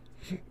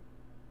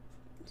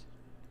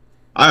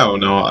don't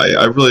know.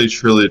 I really,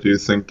 truly do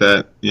think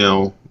that,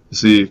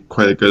 see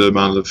quite a good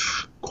amount of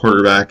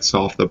quarterbacks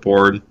off the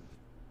board.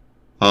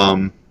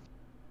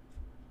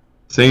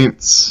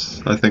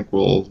 Saints, I think,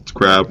 will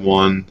grab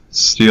one.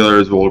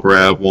 Steelers will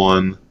grab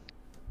one.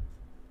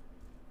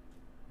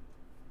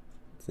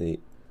 See,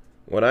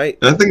 I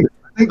think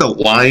the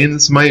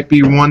Lions might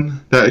be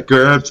one that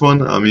grabs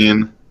one. I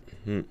mean,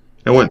 it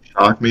wouldn't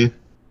shock me.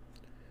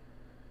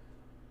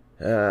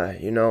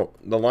 The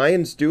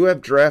Lions do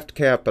have draft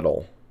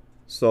capital,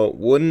 so it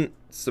wouldn't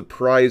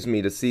surprise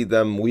me to see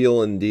them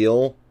wheel and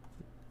deal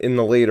in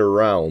the later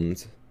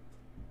rounds.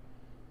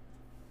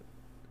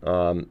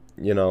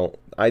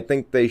 I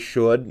think they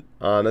should,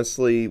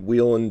 honestly,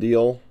 wheel and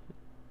deal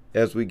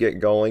as we get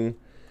going.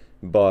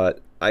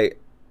 But I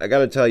got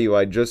to tell you,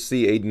 I just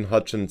see Aiden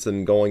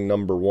Hutchinson going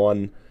number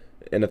one.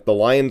 And if the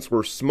Lions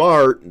were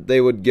smart,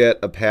 they would get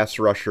a pass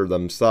rusher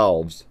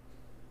themselves.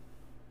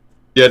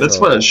 Yeah, that's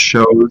what it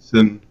shows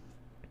in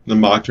the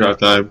mock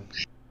draft I've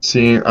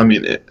seen. I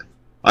mean,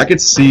 I could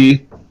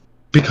see,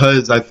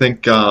 because I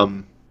think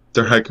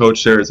their head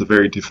coach there is a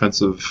very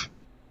defensive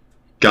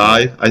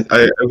guy.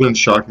 It wouldn't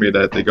shock me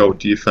that they go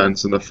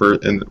defense in the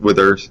first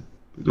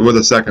with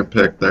a second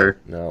pick there.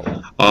 No.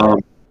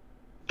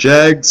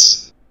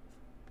 Jags.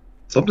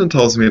 Something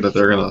tells me that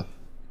they're gonna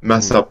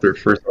mess up their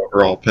first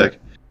overall pick.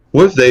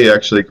 What if they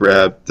actually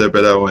grab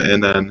Thibodeau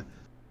and then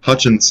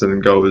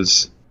Hutchinson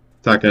goes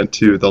second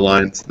to the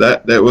Lions?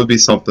 That would be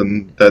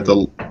something that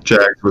the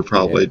Jags would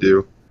probably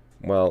do.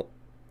 Well,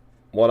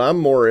 what I'm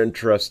more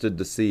interested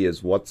to see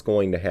is what's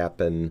going to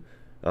happen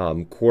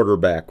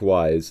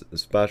quarterback-wise,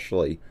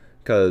 especially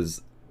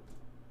because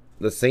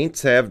the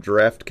Saints have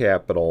draft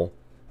capital.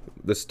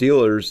 The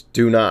Steelers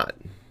do not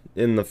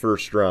in the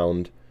first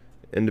round.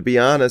 And to be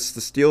honest,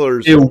 the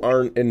Steelers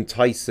aren't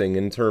enticing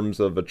in terms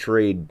of a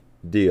trade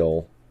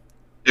deal.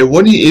 It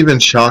wouldn't even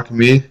shock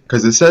me,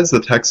 because it says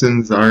the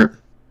Texans aren't,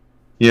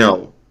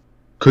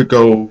 could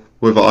go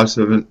with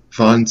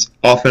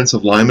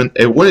offensive linemen.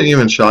 It wouldn't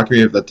even shock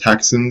me if the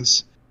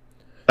Texans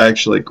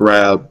actually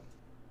grab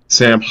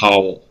Sam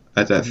Howell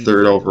at that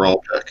third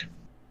overall pick.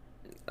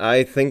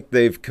 I think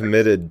they've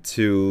committed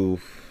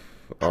to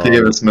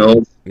Davis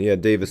Mills. Yeah,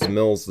 Davis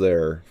Mills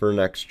there for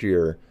next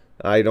year.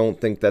 I don't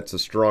think that's a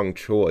strong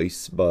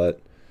choice, but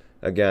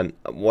again,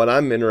 what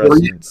I'm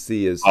interested to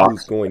see is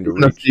who's going to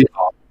reach.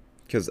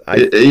 Because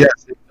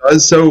yes, it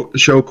does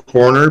show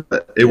corner,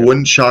 but it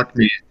wouldn't shock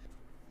me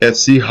if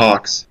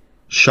Seahawks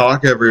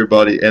shock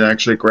everybody and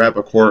actually grab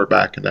a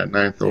quarterback in that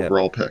ninth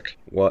overall pick.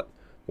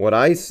 What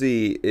I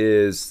see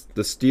is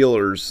the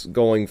Steelers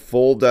going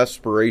full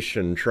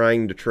desperation,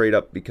 trying to trade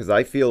up, because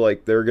I feel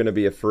like they're going to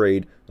be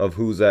afraid of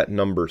who's at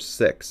number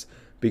 6,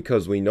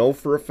 because we know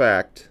for a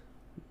fact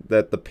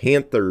that the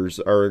Panthers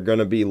are going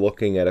to be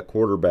looking at a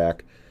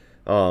quarterback.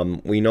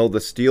 We know the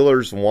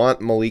Steelers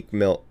want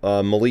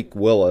Malik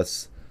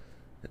Willis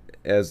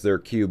as their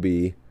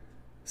QB.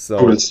 So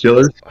the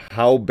Steelers?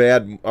 How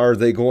bad are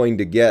they going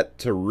to get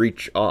to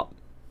reach up?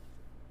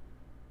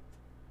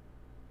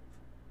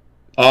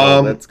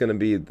 That's going to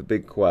be the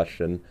big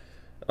question.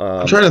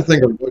 I'm trying to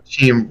think of what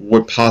team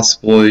would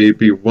possibly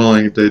be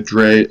willing to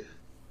trade.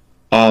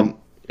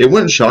 It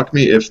wouldn't shock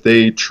me if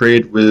they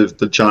trade with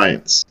the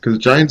Giants, because the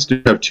Giants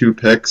do have 2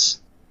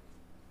 picks.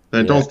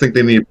 And I don't think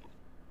they need.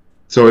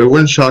 So it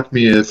wouldn't shock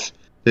me if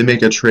they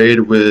make a trade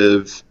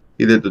with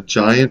either the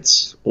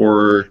Giants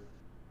or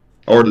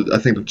I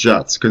think the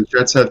Jets, because the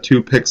Jets have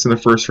 2 picks in the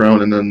first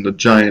round, and then the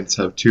Giants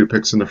have 2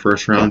 picks in the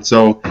first round.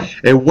 So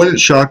it wouldn't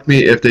shock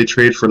me if they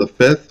trade for the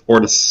 5th or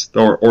the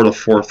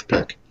 4th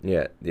pick.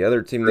 Yeah, the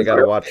other team they got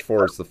to watch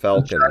for is the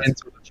Falcons. The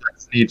Giants or the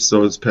Jets needs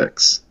those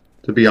picks,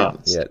 to be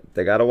honest. Yeah,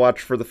 they got to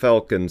watch for the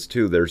Falcons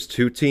too. There's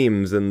 2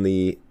 teams in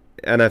the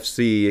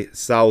NFC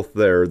South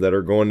there that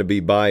are going to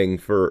be buying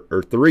for,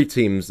 or 3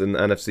 teams in the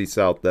NFC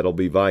South that'll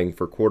be vying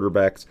for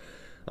quarterbacks.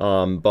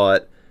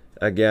 But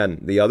again,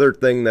 the other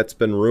thing that's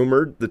been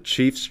rumored, the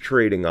Chiefs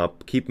trading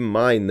up. Keep in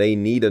mind, they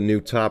need a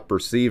new top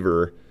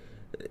receiver.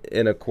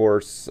 And, of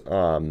course, they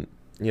want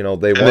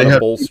to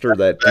bolster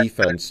that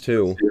defense,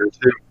 too.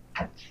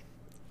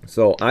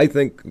 So I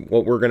think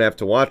what we're going to have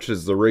to watch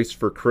is the race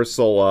for Chris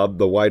Olave,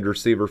 the wide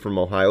receiver from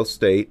Ohio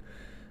State.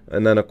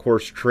 And then, of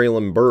course,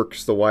 Treylon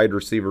Burks, the wide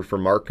receiver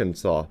from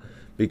Arkansas.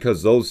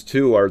 Because those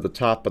 2 are the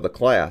top of the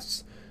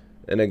class.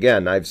 And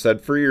again, I've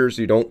said for years,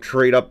 you don't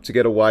trade up to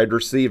get a wide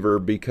receiver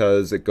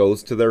because it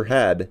goes to their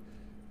head.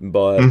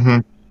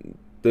 But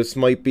this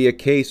might be a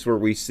case where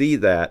we see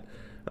that.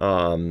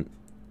 I'm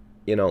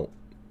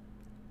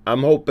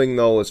hoping,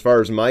 though, as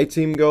far as my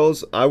team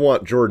goes, I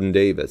want Jordan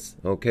Davis,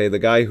 okay, the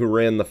guy who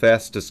ran the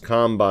fastest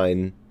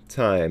combine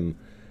time.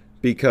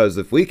 Because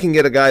if we can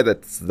get a guy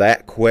that's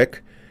that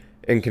quick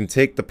and can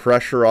take the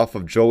pressure off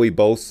of Joey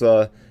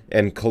Bosa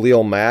and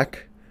Khalil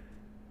Mack,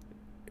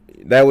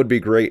 that would be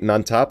great. And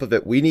on top of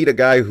it, we need a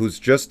guy who's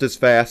just as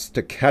fast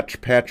to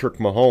catch Patrick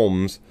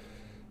Mahomes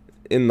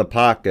in the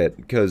pocket,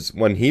 because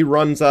when he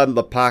runs out of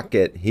the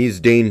pocket, he's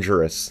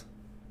dangerous.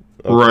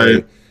 Okay?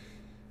 Right.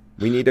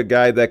 We need a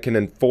guy that can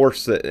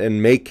enforce it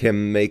and make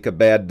him make a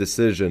bad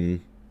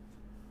decision.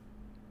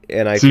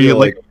 And I feel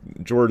like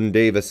Jordan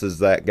Davis is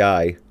that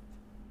guy.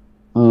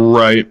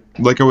 Right.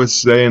 Like I was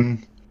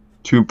saying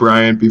to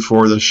Brian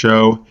before the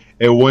show,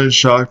 it wouldn't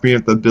shock me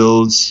if the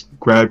Bills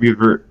grab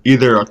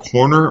either a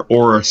corner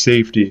or a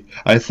safety.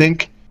 I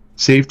think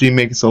safety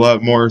makes a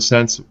lot more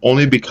sense,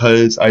 only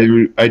because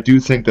I do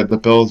think that the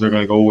Bills are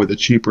going to go with a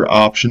cheaper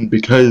option,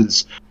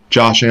 because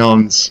Josh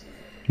Allen's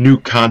new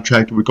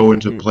contract would go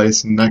into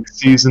place next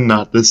season,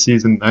 not this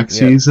season, next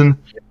season.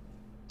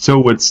 So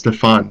would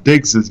Stephon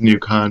Diggs' new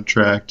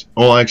contract.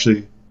 Well,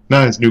 actually,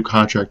 not his new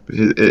contract.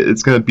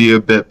 It's going to be a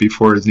bit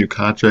before his new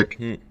contract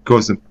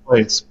goes in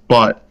place,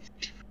 but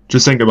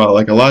just think about it,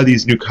 like, a lot of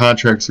these new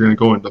contracts are going to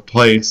go into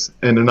place,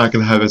 and they're not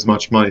going to have as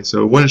much money.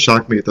 So it wouldn't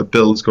shock me if the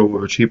Bills go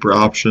with a cheaper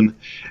option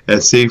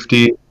as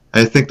safety.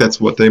 I think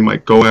that's what they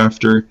might go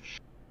after.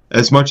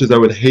 as much as I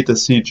would hate to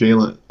see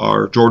Jalen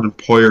or Jordan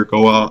Poyer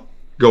go out,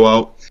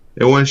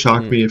 it wouldn't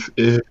shock me if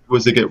it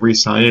was to get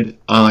re-signed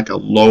on like a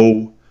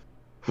low,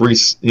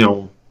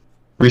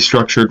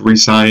 restructured,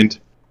 re-signed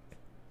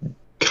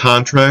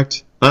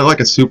contract. Not like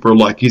a super,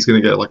 like he's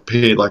gonna get like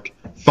paid like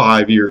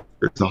 5 years,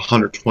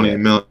 120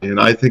 million.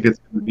 I think it's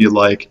gonna be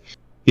like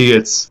he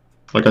gets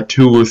like a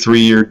 2 or 3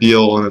 year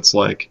deal, and it's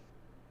like,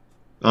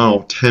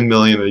 oh, 10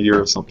 million a year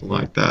or something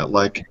like that,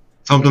 like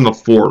something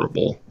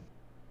affordable.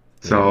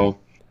 So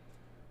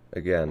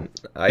again,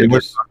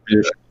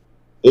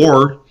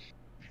 or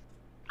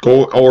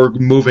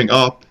moving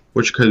up,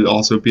 which could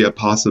also be a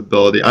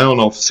possibility. I don't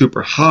know if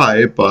super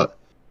high, but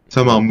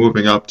somehow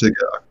moving up to get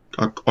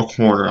a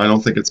corner. I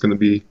don't think it's going to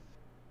be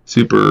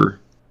super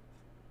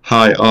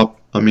high up.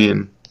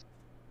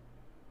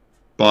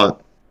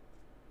 But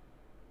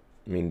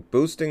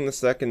boosting the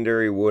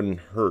secondary wouldn't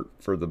hurt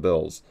for the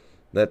Bills.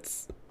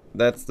 That's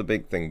the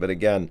big thing. But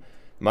again,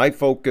 my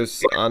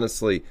focus,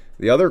 honestly,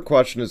 the other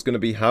question is going to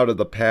be how do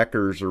the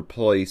Packers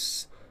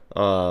replace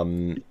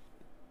the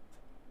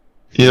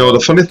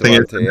funny thing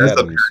is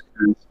the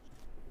Packers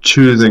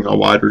choosing a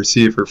wide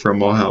receiver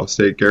from Ohio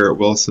State, Garrett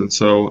Wilson.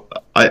 So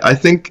I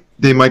think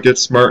they might get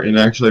smart and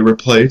actually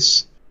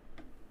replace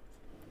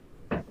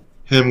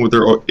him with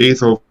their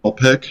 8th overall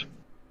pick.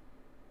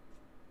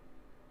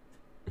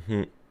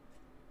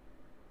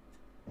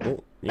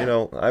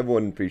 Well, I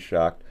wouldn't be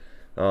shocked.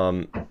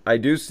 I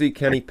do see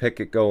Kenny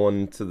Pickett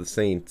going to the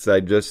Saints. I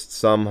just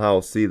somehow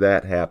see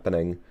that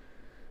happening.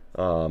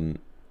 But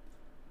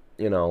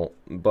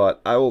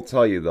I will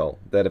tell you, though,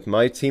 that if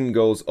my team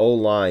goes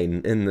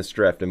O-line in this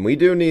draft, and we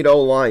do need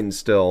O-line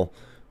still,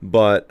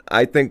 but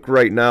I think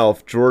right now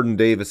if Jordan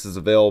Davis is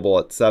available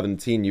at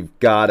 17, you've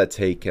got to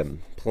take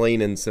him.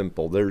 Plain and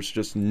simple. There's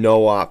just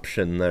no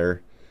option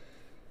there.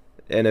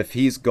 And if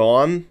he's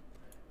gone,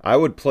 I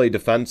would play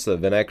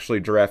defensive and actually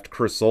draft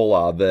Chris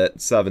Olave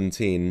at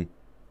 17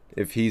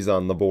 if he's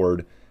on the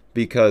board,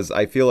 because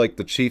I feel like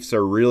the Chiefs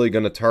are really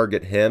going to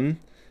target him,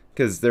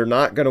 because they're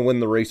not going to win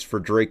the race for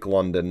Drake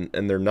London,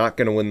 and they're not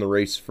going to win the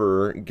race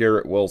for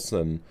Garrett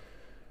Wilson.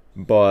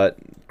 But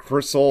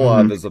Chris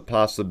Olave is a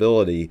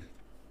possibility,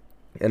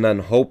 and then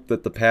hope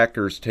that the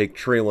Packers take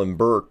Treylon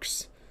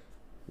Burks.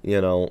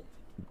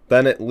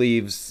 Then it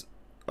leaves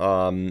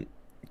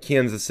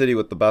Kansas City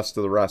with the best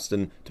of the rest.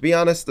 And to be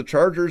honest, the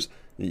Chargers,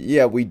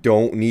 yeah, we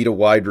don't need a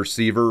wide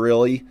receiver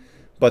really,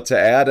 but to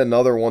add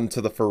another one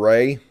to the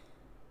foray,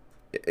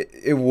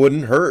 it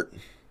wouldn't hurt.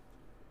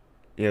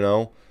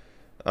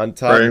 On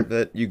top of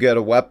it, you get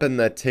a weapon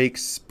that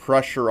takes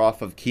pressure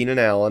off of Keenan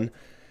Allen.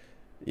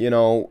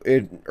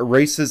 It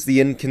erases the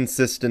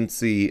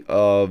inconsistency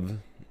of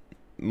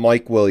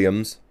Mike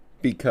Williams,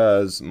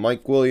 because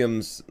Mike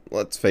Williams,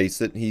 let's face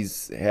it,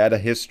 he's had a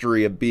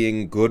history of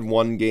being good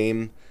one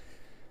game,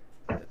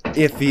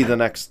 iffy the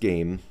next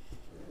game.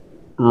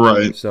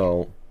 Right.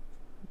 So,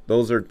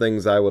 those are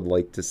things I would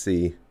like to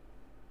see.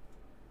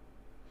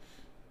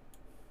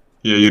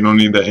 Yeah, you don't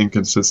need that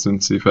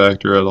inconsistency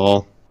factor at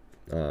all.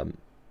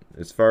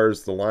 As far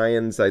as the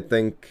Lions, I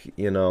think,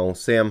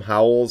 Sam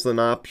Howell's an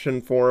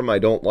option for him. I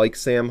don't like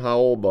Sam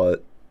Howell,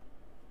 but...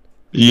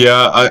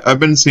 Yeah, I've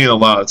been seeing a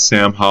lot of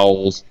Sam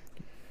Howell's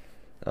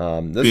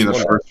being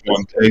the first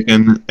one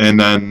taken, and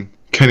then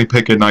Kenny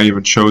Pickett not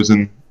even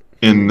chosen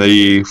in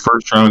the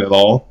first round at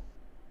all.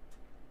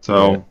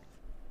 So...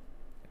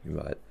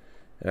 But,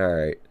 all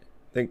right.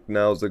 I think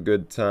now's a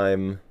good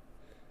time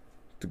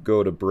to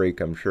go to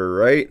break, I'm sure,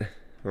 right?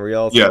 Are we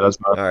all Yeah, that's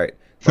not... All right.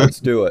 Let's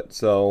do it.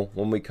 So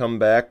when we come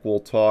back,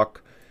 we'll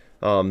talk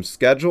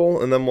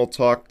schedule, and then we'll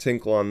talk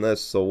Tinkle on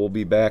this. So we'll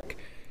be back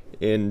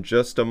in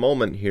just a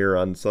moment here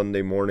on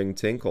Sunday Morning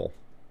Tinkle.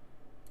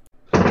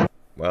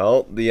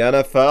 Well, the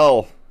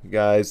NFL,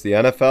 guys, the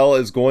NFL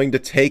is going to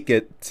take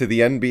it to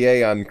the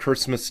NBA on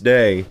Christmas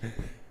Day.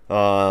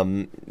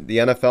 The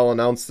NFL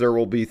announced there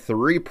will be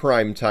 3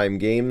 primetime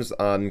games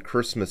on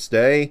Christmas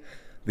Day.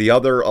 The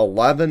other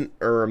 11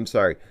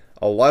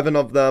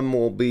 of them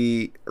will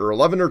be, or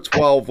 11 or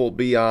 12 will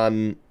be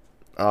on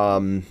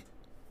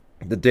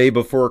the day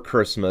before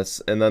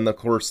Christmas, and then of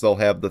course they'll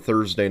have the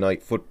Thursday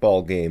night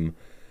football game.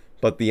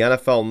 But the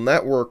NFL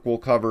Network will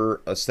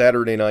cover a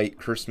Saturday night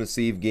Christmas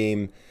Eve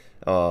game,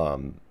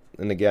 and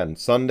again,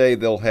 Sunday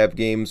they'll have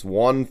games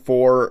 1 and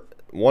 4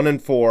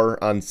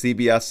 on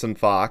CBS and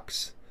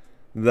Fox,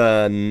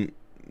 then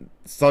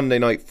Sunday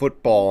night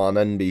football on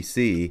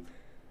NBC.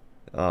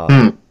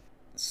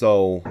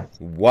 So,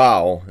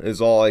 wow, is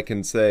all I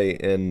can say.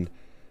 And,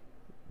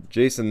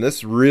 Jason,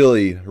 this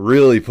really,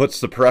 really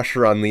puts the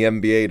pressure on the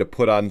NBA to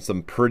put on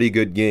some pretty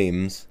good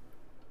games.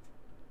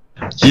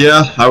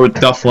 Yeah, I would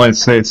definitely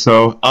say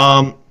so.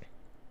 I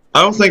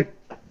don't think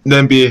the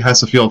NBA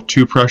has to feel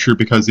too pressured,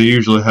 because they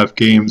usually have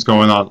games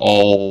going on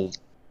all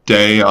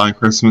day on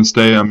Christmas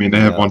Day. They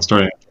have one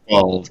starting at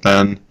 12,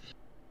 then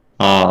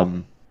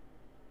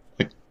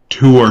like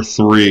 2 or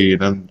 3,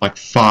 then like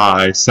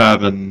 5,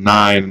 7,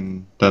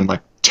 9, then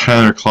like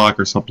 10 o'clock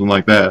or something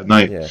like that at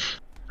night. Yeah.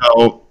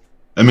 So,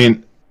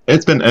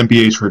 it's been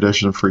NBA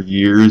tradition for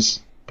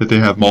years that they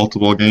have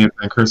multiple games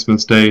on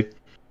Christmas Day.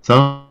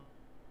 So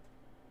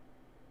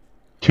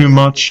too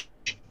much,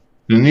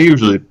 and they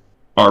usually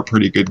are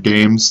pretty good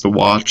games to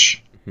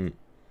watch. Hmm.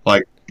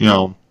 Like,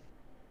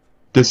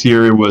 this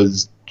year it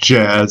was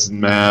Jazz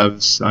and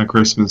Mavs on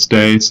Christmas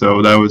Day,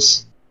 so that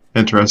was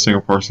interesting.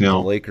 Of course, The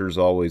Lakers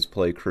always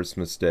play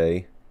Christmas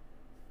Day.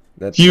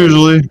 That's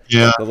usually,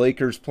 yeah. The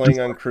Lakers playing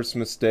on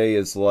Christmas Day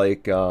is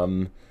like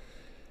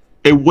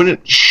It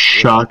wouldn't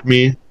shock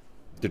me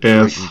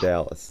Detroit and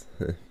Dallas.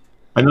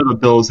 I know the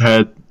Bills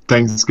had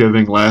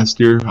Thanksgiving last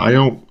year.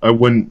 I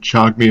wouldn't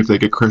shock me if they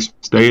get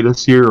Christmas Day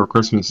this year or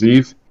Christmas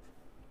Eve.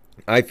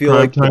 I feel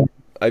like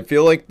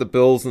the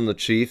Bills and the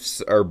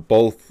Chiefs are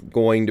both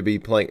going to be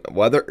playing.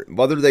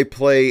 Whether they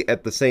play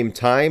at the same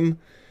time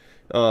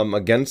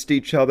against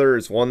each other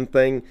is one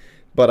thing,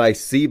 but I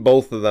see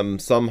both of them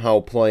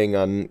somehow playing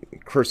on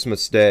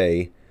Christmas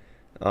Day.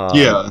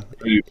 Yeah,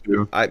 I do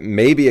too.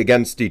 Maybe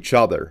against each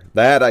other.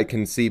 That I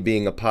can see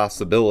being a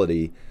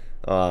possibility.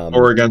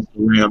 Or against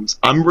the Rams.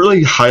 I'm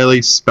really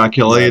highly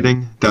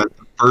speculating that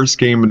the first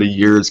game of the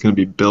year is going to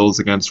be Bills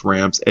against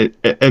Rams.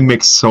 It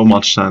makes so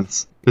much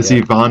sense to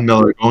see Von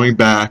Miller going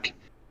back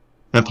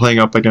and playing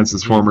up against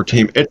his former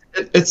team.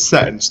 It's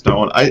set in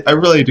stone. I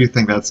really do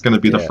think that's going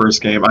to be the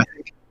first game. I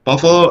think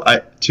Buffalo,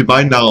 to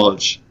my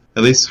knowledge,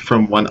 at least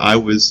from when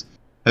have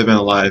been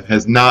alive,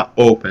 has not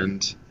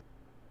opened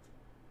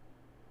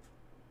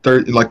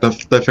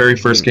the very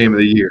first game of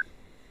the year.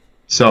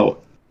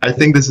 So I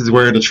think this is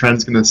where the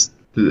trend's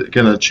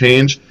gonna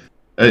change.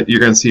 You're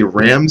gonna see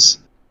Rams,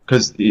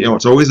 because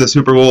it's always a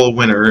Super Bowl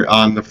winner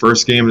on the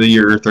first game of the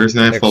year, Thursday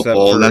Night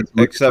Football.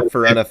 Except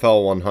for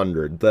NFL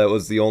 100, that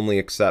was the only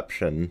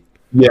exception.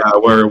 Yeah,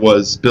 where it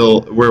was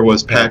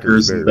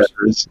Packers and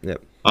Bears.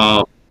 Yep.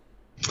 I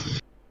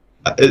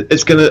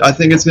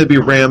think it's gonna be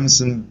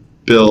Rams and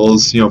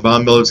Bills.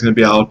 Von Miller's gonna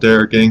be out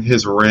there getting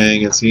his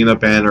ring and seeing a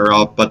banner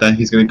up, but then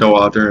he's gonna go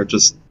out there and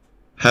just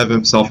have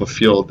himself a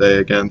field day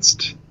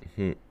against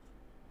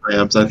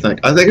Rams. I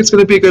think it's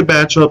going to be a good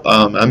matchup.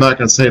 I'm not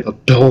going to say the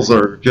Bills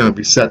are going to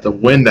be set to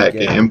win that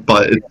game,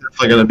 but it's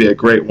definitely going to be a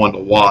great one to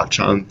watch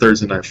on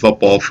Thursday Night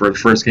Football for the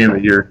first game of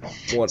the year.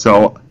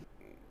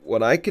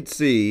 What I could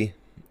see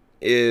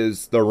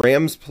is the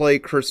Rams play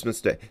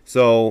Christmas Day.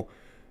 So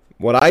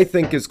what I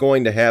think is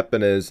going to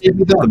happen is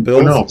the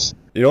Bills.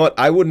 You know what?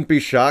 I wouldn't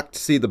be shocked to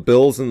see the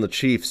Bills and the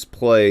Chiefs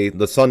play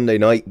the Sunday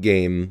night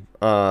game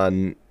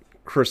on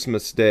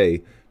Christmas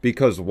Day.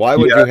 Because why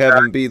would you have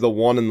them be the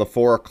 1 and the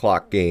 4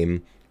 o'clock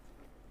game?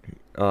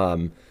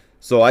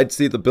 So I'd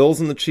see the Bills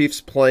and the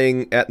Chiefs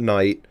playing at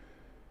night.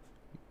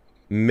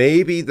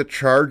 Maybe the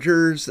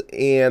Chargers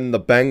and the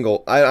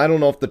Bengals. I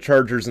don't know if the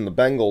Chargers and the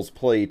Bengals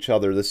play each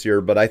other this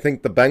year, but I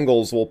think the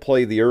Bengals will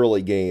play the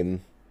early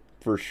game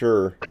for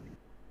sure.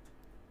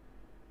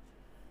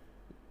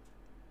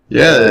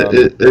 Yeah,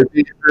 it'd be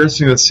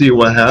interesting to see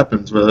what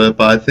happens with it,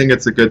 but I think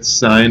it's a good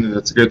sign and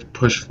it's a good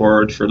push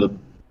forward for the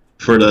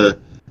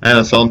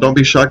NFL. And don't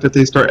be shocked if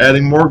they start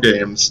adding more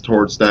games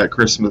towards that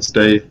Christmas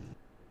Day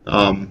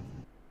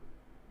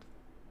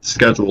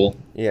schedule.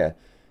 Yeah,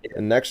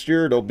 and next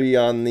year it'll be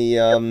on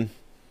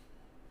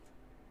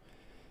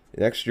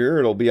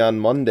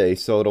Monday,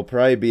 so it'll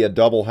probably be a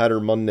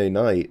doubleheader Monday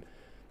night.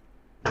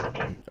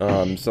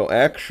 So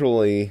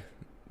actually,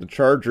 the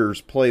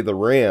Chargers play the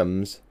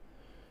Rams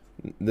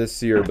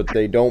this year, but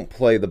they don't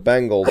play the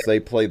Bengals. They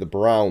play the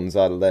Browns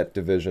out of that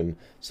division.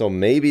 So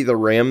maybe the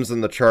Rams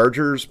and the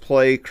Chargers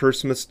play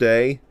Christmas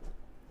Day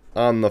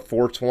on the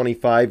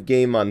 4:25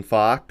 game on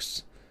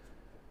Fox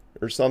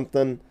or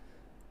something.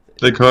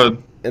 They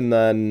could. And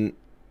then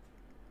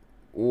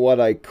what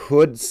I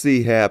could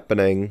see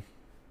happening,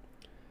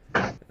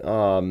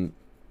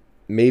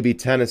 maybe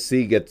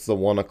Tennessee gets the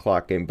 1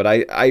 o'clock game. But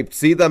I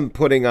see them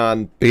putting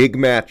on big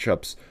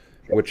matchups.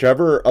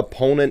 Whichever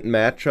opponent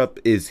matchup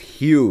is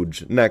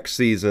huge next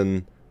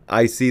season,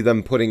 I see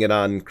them putting it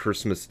on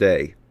Christmas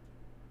Day.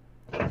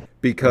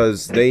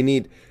 Because they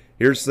need...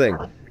 Here's the thing.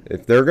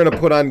 If they're going to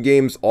put on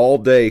games all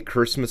day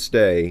Christmas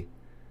Day,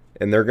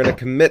 and they're going to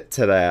commit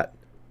to that,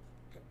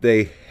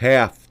 they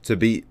have to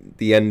beat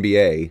the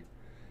NBA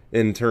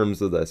in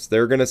terms of this.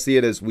 They're going to see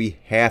it as we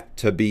have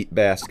to beat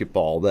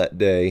basketball that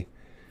day.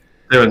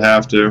 They would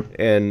have to.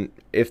 And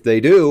if they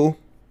do...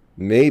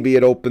 Maybe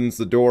it opens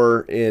the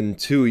door in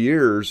 2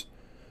 years.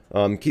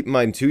 Keep in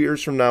mind, 2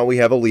 years from now, we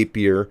have a leap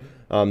year.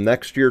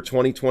 Next year,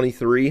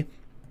 2023,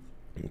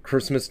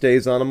 Christmas Day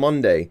is on a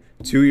Monday.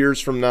 2 years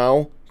from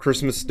now,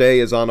 Christmas Day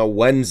is on a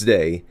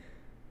Wednesday.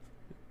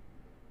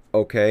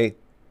 Okay?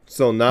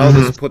 So now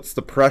this puts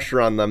the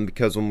pressure on them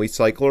because when we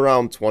cycle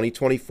around,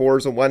 2024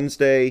 is a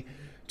Wednesday,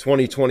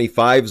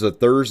 2025 is a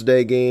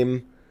Thursday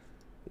game.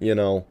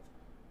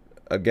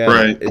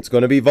 Again, It's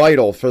going to be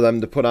vital for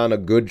them to put on a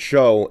good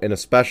show, and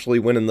especially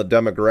winning the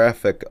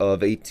demographic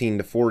of 18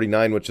 to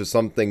 49, which is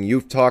something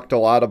you've talked a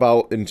lot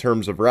about in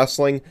terms of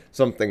wrestling,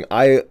 something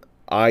I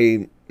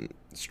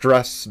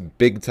stress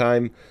big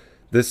time.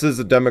 This is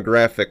a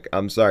demographic,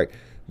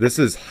 This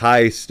is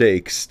high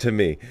stakes to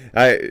me.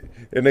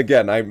 And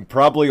again, I'm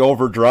probably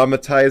over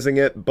dramatizing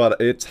it, but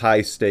it's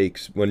high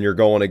stakes when you're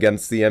going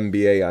against the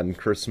NBA on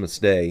Christmas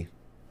Day.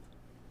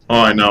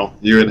 Oh, I know.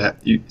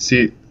 You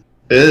see, it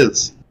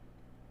is.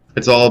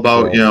 It's all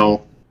about,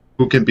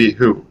 who can beat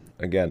who.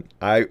 Again,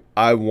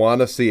 I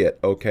want to see it,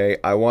 okay?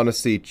 I want to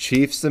see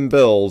Chiefs and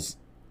Bills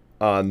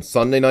on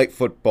Sunday Night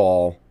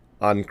Football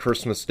on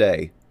Christmas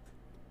Day.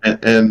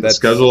 And the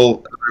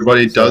schedule,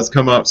 everybody does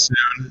come up soon.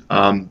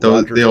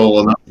 They'll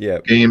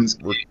announce games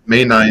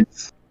May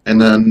 9th,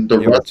 and then the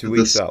rest of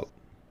the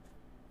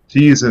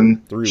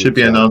season should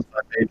be announced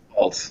on May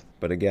 12th.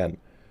 But again,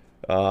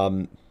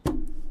 NFL,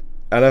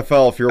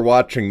 if you're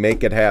watching,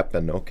 make it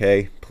happen,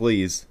 okay?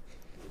 Please.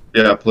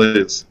 Yeah,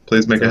 please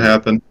make it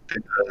happen,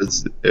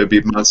 because it would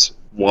be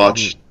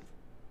must-watch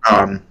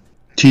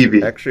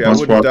TV. Actually, I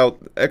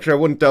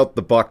wouldn't doubt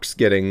the Bucks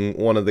getting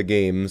one of the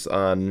games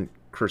on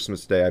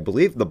Christmas Day. I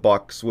believe the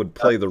Bucks would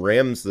play the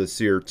Rams this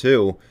year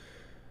too.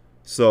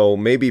 So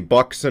maybe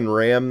Bucks and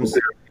Rams,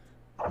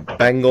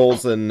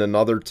 Bengals and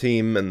another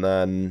team, and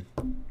then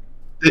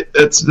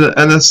it's the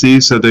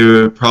NFC, so they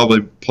would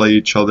probably play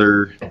each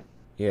other.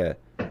 Yeah.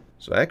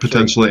 So actually,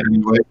 potentially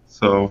anyway.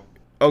 So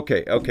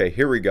okay,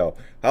 here we go.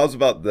 How's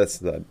about this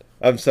then?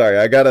 I'm sorry,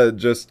 I gotta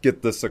just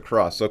get this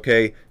across.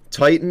 Okay,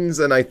 Titans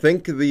and I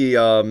think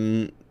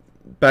the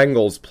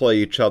Bengals play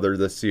each other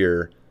this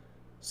year.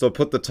 So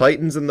put the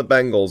Titans and the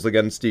Bengals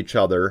against each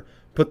other.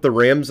 Put the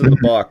Rams and the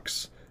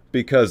Bucks,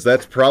 because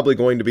that's probably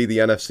going to be the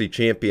NFC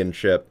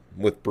Championship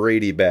with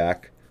Brady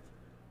back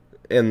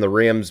and the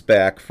Rams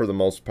back for the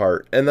most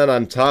part. And then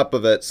on top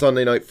of it,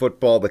 Sunday Night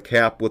Football, the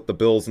cap with the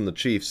Bills and the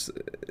Chiefs.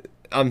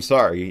 I'm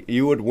sorry,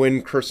 you would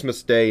win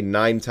Christmas Day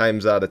 9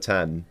 times out of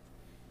 10.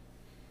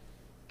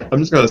 I'm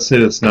just going to say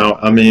this now.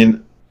 I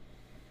mean,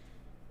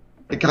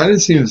 it kind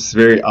of seems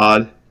very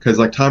odd, because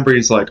like Tom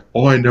Brady's like,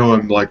 oh, I know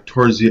I'm like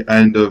towards the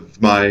end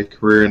of my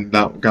career and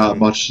not got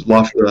much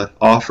left to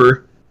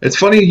offer. It's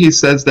funny he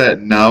says that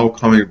now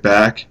coming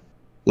back,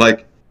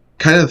 like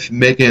kind of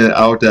making it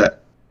out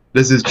that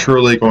this is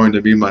truly going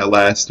to be my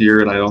last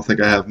year and I don't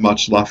think I have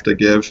much left to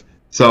give.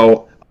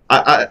 So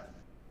I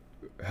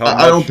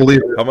don't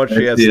believe how much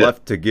he has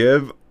left to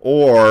give,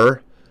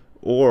 or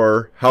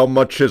how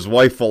much his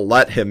wife will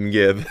let him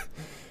give.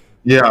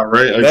 Yeah,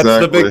 right, exactly.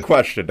 That's the big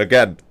question.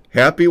 Again,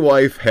 happy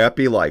wife,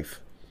 happy life.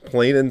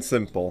 Plain and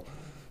simple.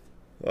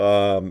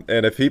 And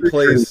if he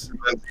plays...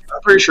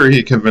 I'm pretty sure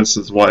he convinced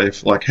his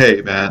wife, like,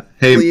 hey, man.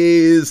 Hey,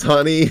 please,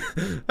 honey,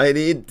 I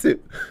need to...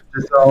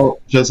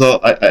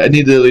 I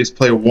need to at least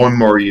play one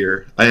more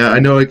year. I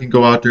know I can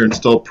go out there and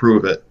still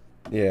prove it.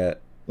 Yeah.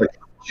 Like,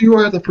 what do you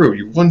have to prove?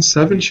 You won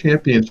 7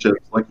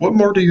 championships. Like, what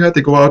more do you have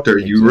to go out there?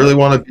 Exactly. You really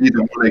want to be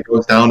the one that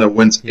goes down and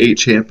wins 8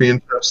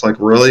 championships? Like,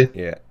 really?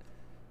 Yeah.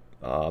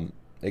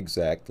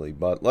 Exactly.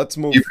 But let's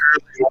move... You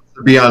apparently want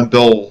to be on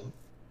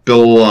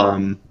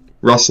Bill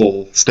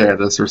Russell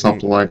status or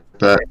something like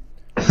that.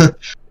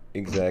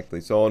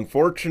 Exactly. So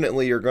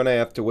unfortunately, you're going to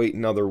have to wait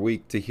another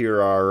week to hear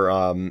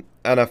our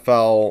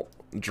NFL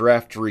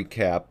draft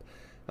recap.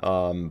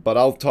 But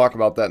I'll talk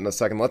about that in a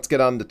second. Let's get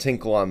on to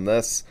Tinkle on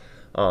this.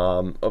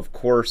 Of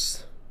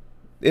course,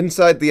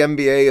 inside the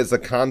NBA is a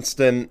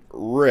constant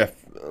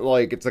riff.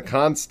 Like, it's a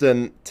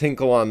constant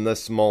tinkle on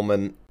this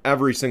moment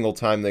every single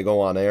time they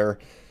go on air.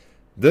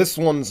 This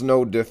one's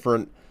no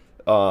different.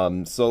 I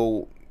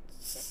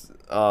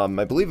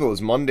believe it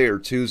was Monday or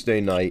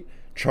Tuesday night,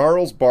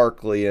 Charles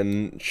Barkley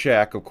and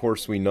Shaq, of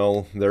course we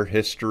know their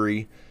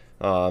history,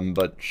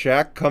 but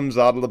Shaq comes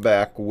out of the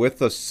back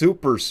with a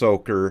super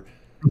soaker,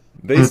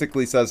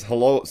 basically says,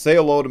 hello, say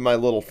hello to my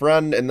little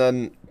friend, and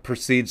then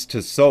proceeds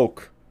to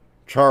soak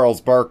Charles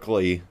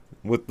Barkley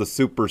with the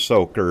super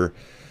soaker.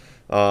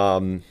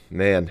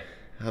 Man,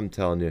 I'm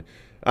telling you,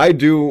 I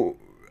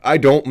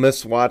don't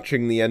miss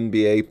watching the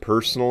NBA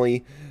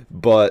personally,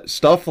 but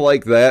stuff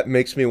like that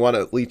makes me want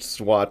to at least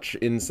watch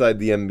Inside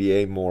the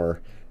NBA more.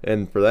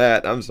 And for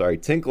that, I'm sorry,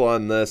 tinkle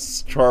on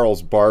this,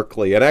 Charles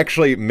Barkley. And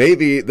actually,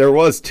 maybe there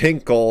was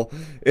tinkle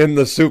in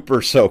the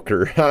Super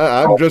Soaker.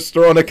 I'm just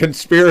throwing a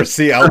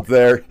conspiracy out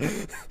there.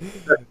 If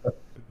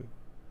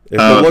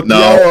it looked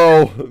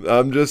yellow,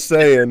 I'm just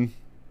saying.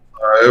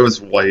 It was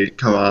white.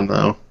 Come on,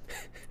 now.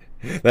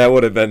 That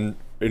would have been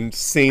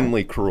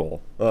insanely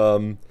cruel.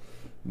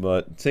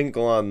 But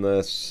tinkle on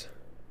this.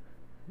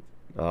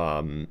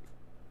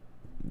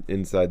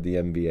 Inside the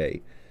NBA.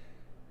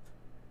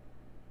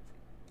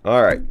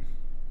 All right.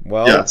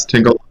 Well, yes,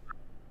 tinkle.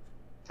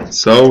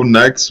 So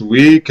next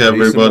week,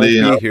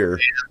 everybody, here.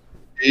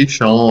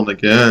 Sean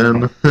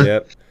again.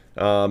 Yep.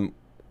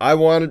 I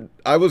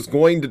was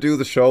going to do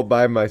the show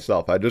by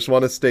myself. I just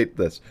want to state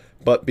this,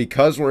 but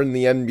because we're in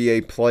the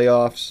NBA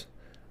playoffs,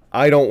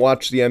 I don't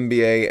watch the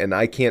NBA, and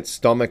I can't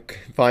stomach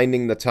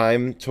finding the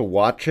time to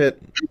watch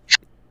it.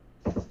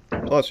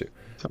 Bless you.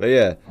 But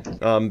yeah,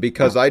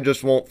 because I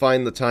just won't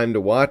find the time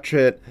to watch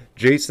it.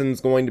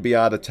 Jason's going to be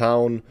out of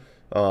town.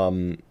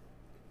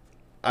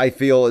 I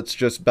feel it's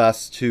just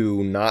best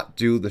to not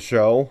do the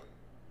show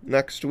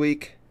next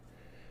week.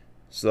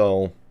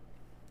 So,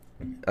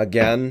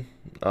 again,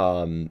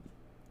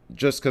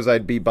 just because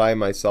I'd be by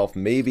myself.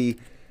 Maybe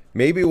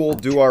we'll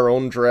do our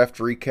own draft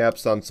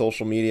recaps on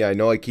social media. I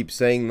know I keep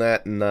saying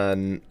that and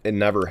then it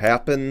never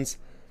happens,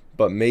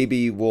 but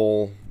maybe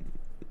we'll,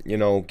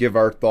 give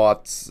our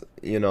thoughts,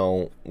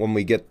 when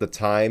we get the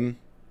time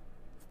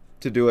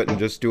to do it, and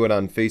just do it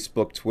on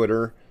Facebook,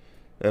 Twitter,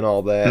 and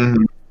all that.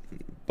 Mhm.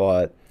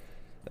 But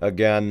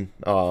again,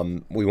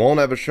 we won't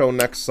have a show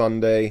next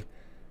Sunday.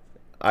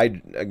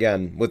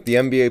 Again, with the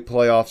NBA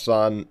playoffs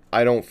on,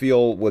 I don't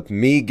feel with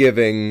me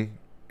giving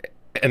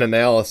an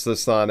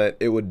analysis on it,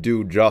 it would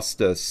do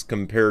justice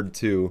compared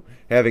to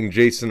having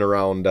Jason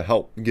around to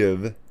help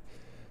give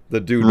the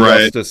due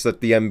justice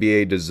that the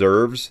NBA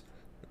deserves.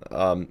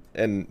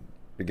 And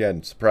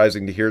again,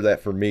 surprising to hear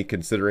that from me,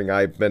 considering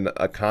I've been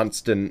a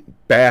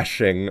constant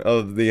bashing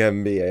of the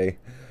NBA.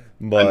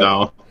 But, I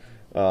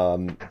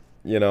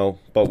know.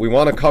 But we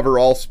want to cover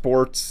all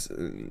sports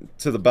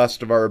to the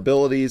best of our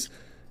abilities,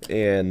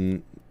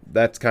 and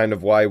that's kind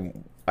of why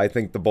I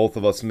think the both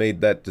of us made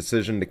that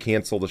decision to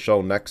cancel the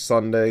show next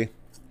Sunday.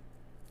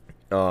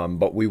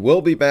 But we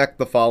will be back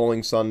the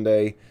following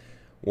Sunday.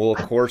 We'll, of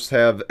course,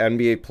 have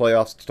NBA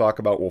playoffs to talk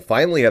about. We'll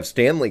finally have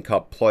Stanley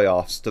Cup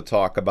playoffs to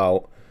talk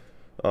about.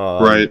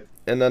 Right.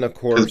 And then, of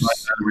course,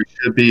 we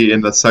should be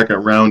in the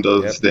second round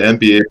of the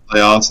NBA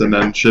playoffs, and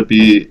then should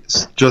be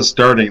just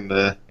starting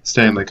the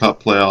Stanley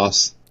Cup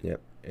playoffs. Yep.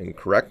 And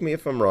correct me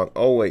if I'm wrong.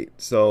 Oh, wait.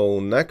 So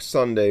next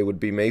Sunday would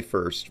be May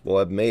 1st. We'll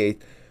have May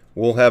 8th.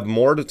 We'll have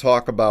more to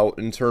talk about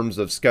in terms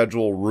of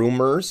schedule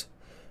rumors.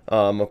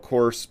 Of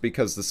course,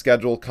 because the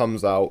schedule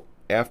comes out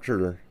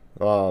after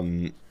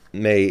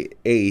May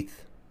 8th,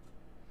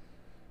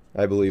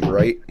 I believe,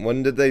 right?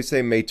 When did they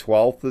say May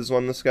 12th is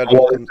when the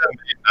schedule comes out?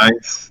 May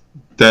 9th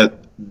that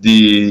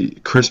the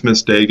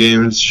Christmas Day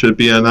games should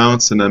be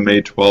announced, and then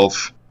May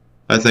 12th,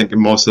 I think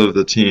most of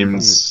the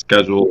teams'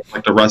 schedule,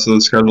 like the rest of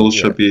the schedule,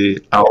 should be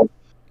out.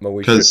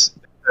 Because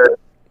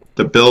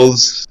the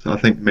Bills, I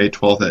think May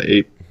 12th at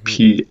 8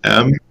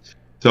 p.m.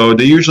 So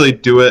they usually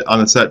do it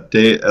on a set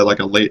date at like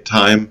a late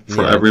time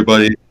for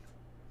everybody,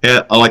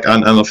 and like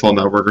on NFL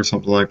Network or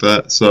something like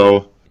that.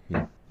 So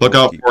look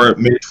out for it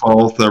May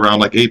 12th around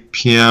like 8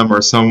 p.m.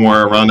 or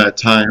somewhere around that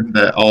time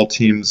that all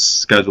teams'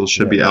 schedules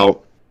should be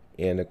out.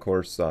 And of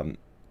course, I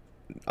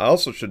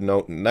also should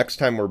note next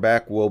time we're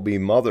back will be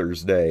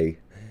Mother's Day.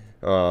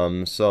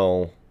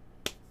 So,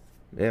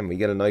 man, we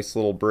get a nice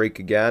little break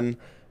again.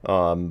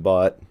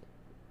 But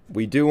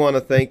we do want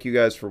to thank you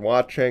guys for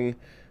watching.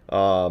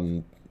 We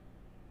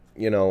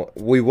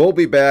will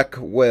be back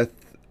with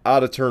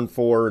Out of Turn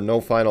 4, No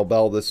Final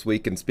Bell this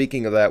week. And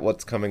speaking of that,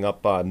 what's coming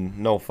up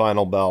on No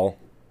Final Bell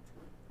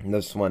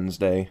this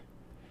Wednesday?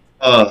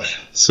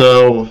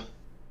 So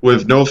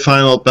with No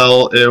Final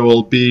Bell, it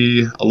will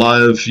be a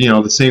lot of,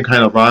 the same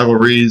kind of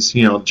rivalries.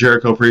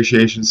 Jericho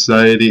Appreciation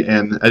Society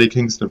and Eddie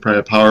Kingston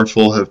Pride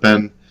Powerful have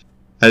been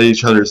at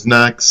each other's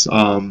necks.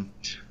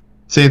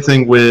 Same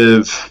thing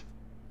with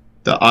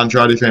the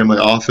Andrade family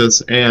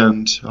office,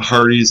 and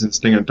Hardy's and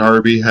Sting and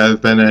Darby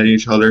have been at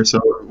each other. So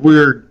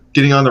we're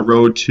getting on the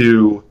road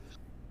to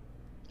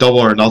Double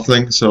or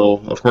Nothing. So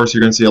of course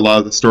you're going to see a lot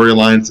of the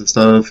storylines and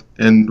stuff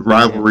and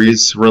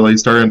rivalries really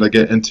starting to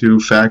get into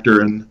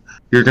factor, and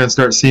you're going to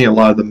start seeing a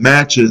lot of the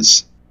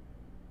matches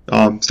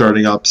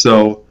starting up.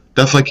 So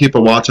definitely keep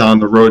a watch on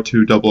the road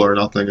to Double or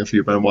Nothing if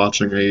you've been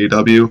watching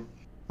AEW.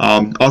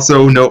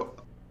 Also note,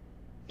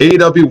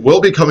 AEW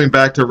will be coming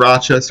back to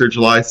Rochester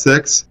July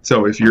 6th,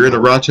 so if you're in the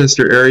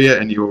Rochester area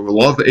and you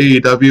love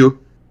AEW,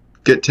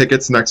 get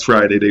tickets next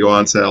Friday to go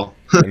on sale.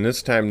 And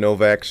this time, no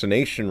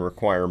vaccination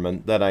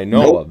requirement that I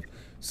know of.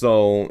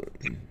 So,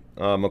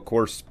 of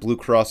course, Blue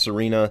Cross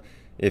Arena,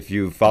 if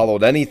you've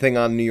followed anything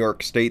on New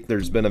York State,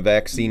 there's been a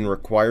vaccine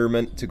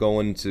requirement to go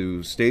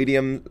into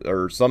stadium,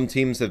 or some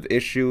teams have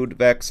issued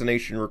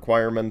vaccination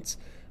requirements.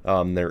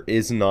 There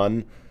is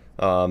none.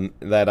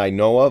 That I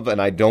know of,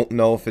 and I don't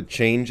know if it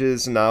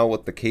changes now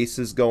with the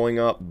cases going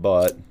up,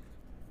 but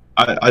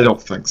I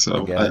don't think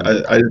so. Again,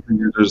 I think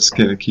you're just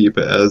going to keep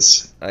it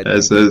as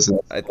is.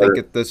 I think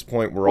at this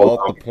point we're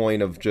all at the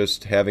point of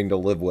just having to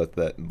live with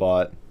it,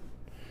 but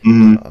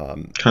kind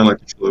of like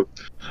the flu.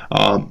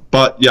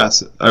 But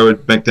yes, I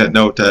would make that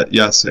note that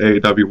yes,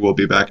 AEW will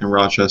be back in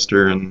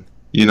Rochester, and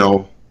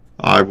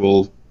I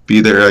will be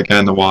there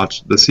again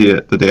to see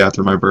it the day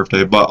after my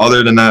birthday. But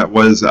other than that,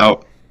 what is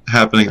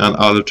happening on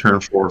Out of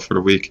Turn 4 for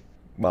the week?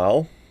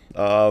 Well,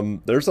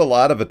 there's a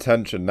lot of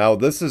attention. Now,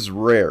 this is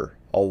rare.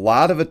 A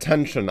lot of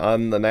attention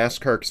on the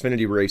NASCAR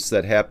Xfinity race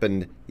that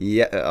happened.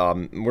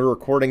 We're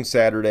recording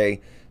Saturday,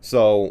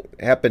 so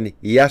it happened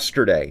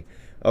yesterday.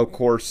 Of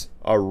course,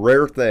 a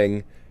rare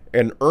thing.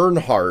 And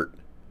Earnhardt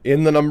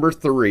in the number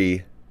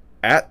 3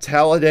 at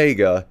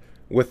Talladega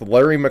with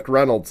Larry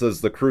McReynolds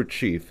as the crew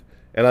chief.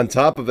 And on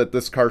top of it,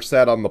 this car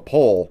sat on the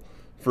pole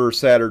for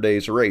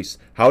Saturday's race.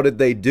 How did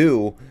they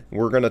do?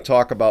 We're going to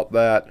talk about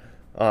that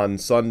on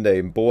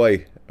Sunday,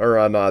 or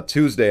on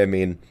Tuesday, I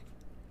mean.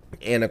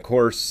 And of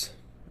course,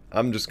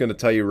 I'm just going to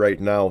tell you right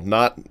now,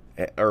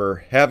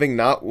 having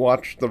not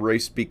watched the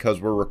race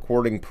because we're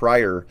recording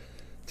prior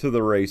to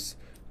the race,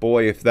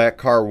 boy, if that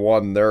car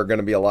won, there are going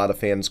to be a lot of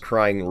fans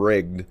crying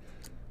rigged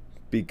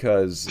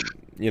because,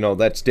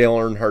 that's Dale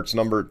Earnhardt's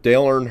number.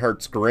 Dale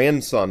Earnhardt's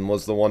grandson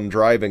was the one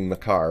driving the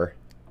car.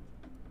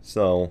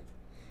 So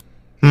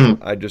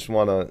I just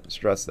want to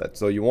stress that.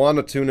 So you want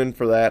to tune in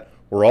for that.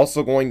 We're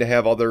also going to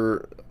have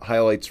other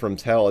highlights from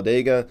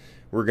Talladega.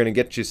 We're going to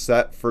get you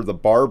set for the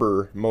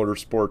Barber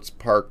Motorsports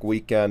Park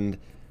weekend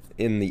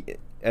in the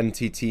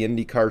NTT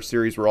IndyCar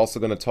Series. We're also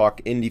going to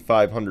talk Indy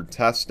 500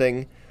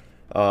 testing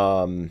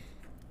and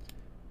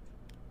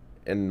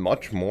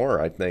much more,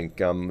 I think.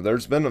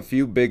 There's been a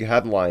few big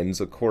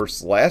headlines. Of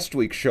course, last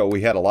week's show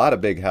we had a lot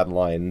of big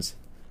headlines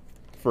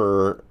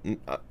for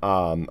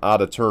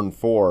out of Turn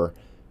 4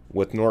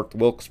 with North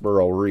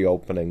Wilkesboro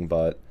reopening,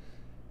 but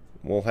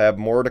we'll have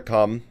more to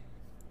come.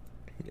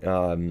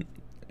 And,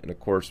 of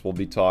course, we'll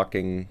be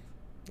talking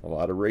a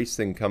lot of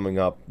racing coming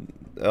up.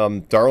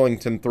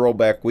 Darlington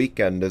Throwback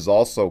Weekend is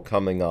also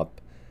coming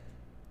up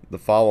the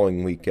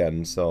following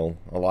weekend, so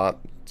a lot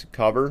to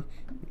cover.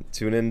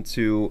 Tune in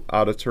to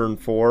Out of Turn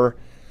 4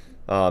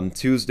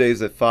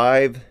 Tuesdays at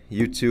 5,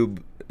 YouTube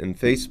and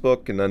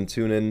Facebook, and then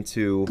tune in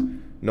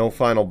to No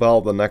Final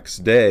Bell the next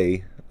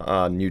day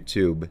on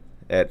YouTube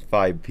at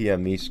 5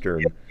 p.m.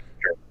 Eastern.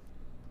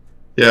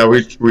 Yeah,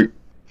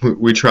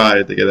 we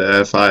tried to get it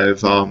at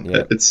 5.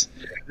 Yeah. It's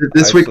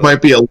this week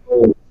might be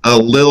a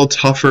little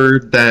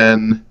tougher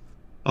than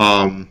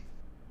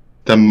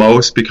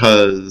most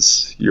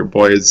because your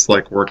boy's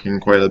like working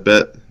quite a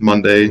bit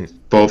Monday,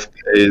 both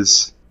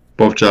days,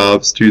 both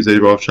jobs, Tuesday,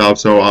 both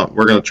jobs. So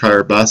we're gonna try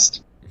our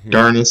best.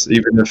 Darn us,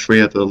 even if we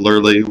have to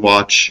literally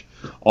watch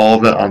all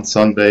of it on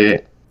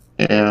Sunday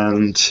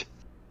and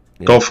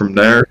go from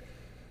there.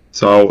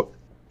 So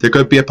there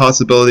could be a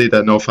possibility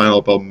that No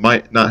Final Bell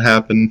might not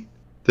happen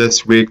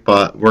this week,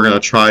 but we're going to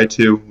try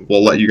to.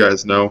 We'll let you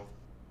guys know.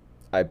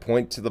 I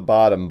point to the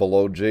bottom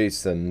below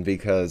Jason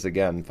because,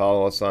 again,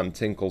 follow us on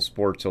Tinkle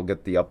Sports. You'll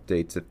get the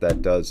updates if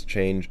that does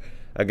change.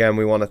 Again,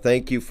 we want to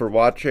thank you for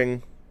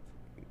watching.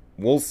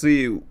 We'll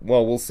see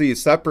you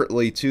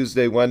separately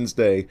Tuesday,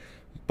 Wednesday,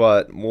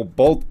 but we'll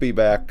both be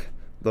back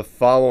the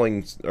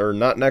following, or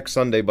not next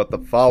Sunday, but the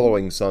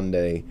following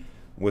Sunday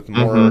with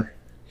more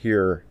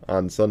here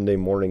on Sunday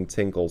Morning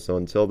Tinkle. So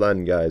until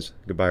then, guys,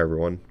 goodbye,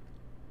 everyone.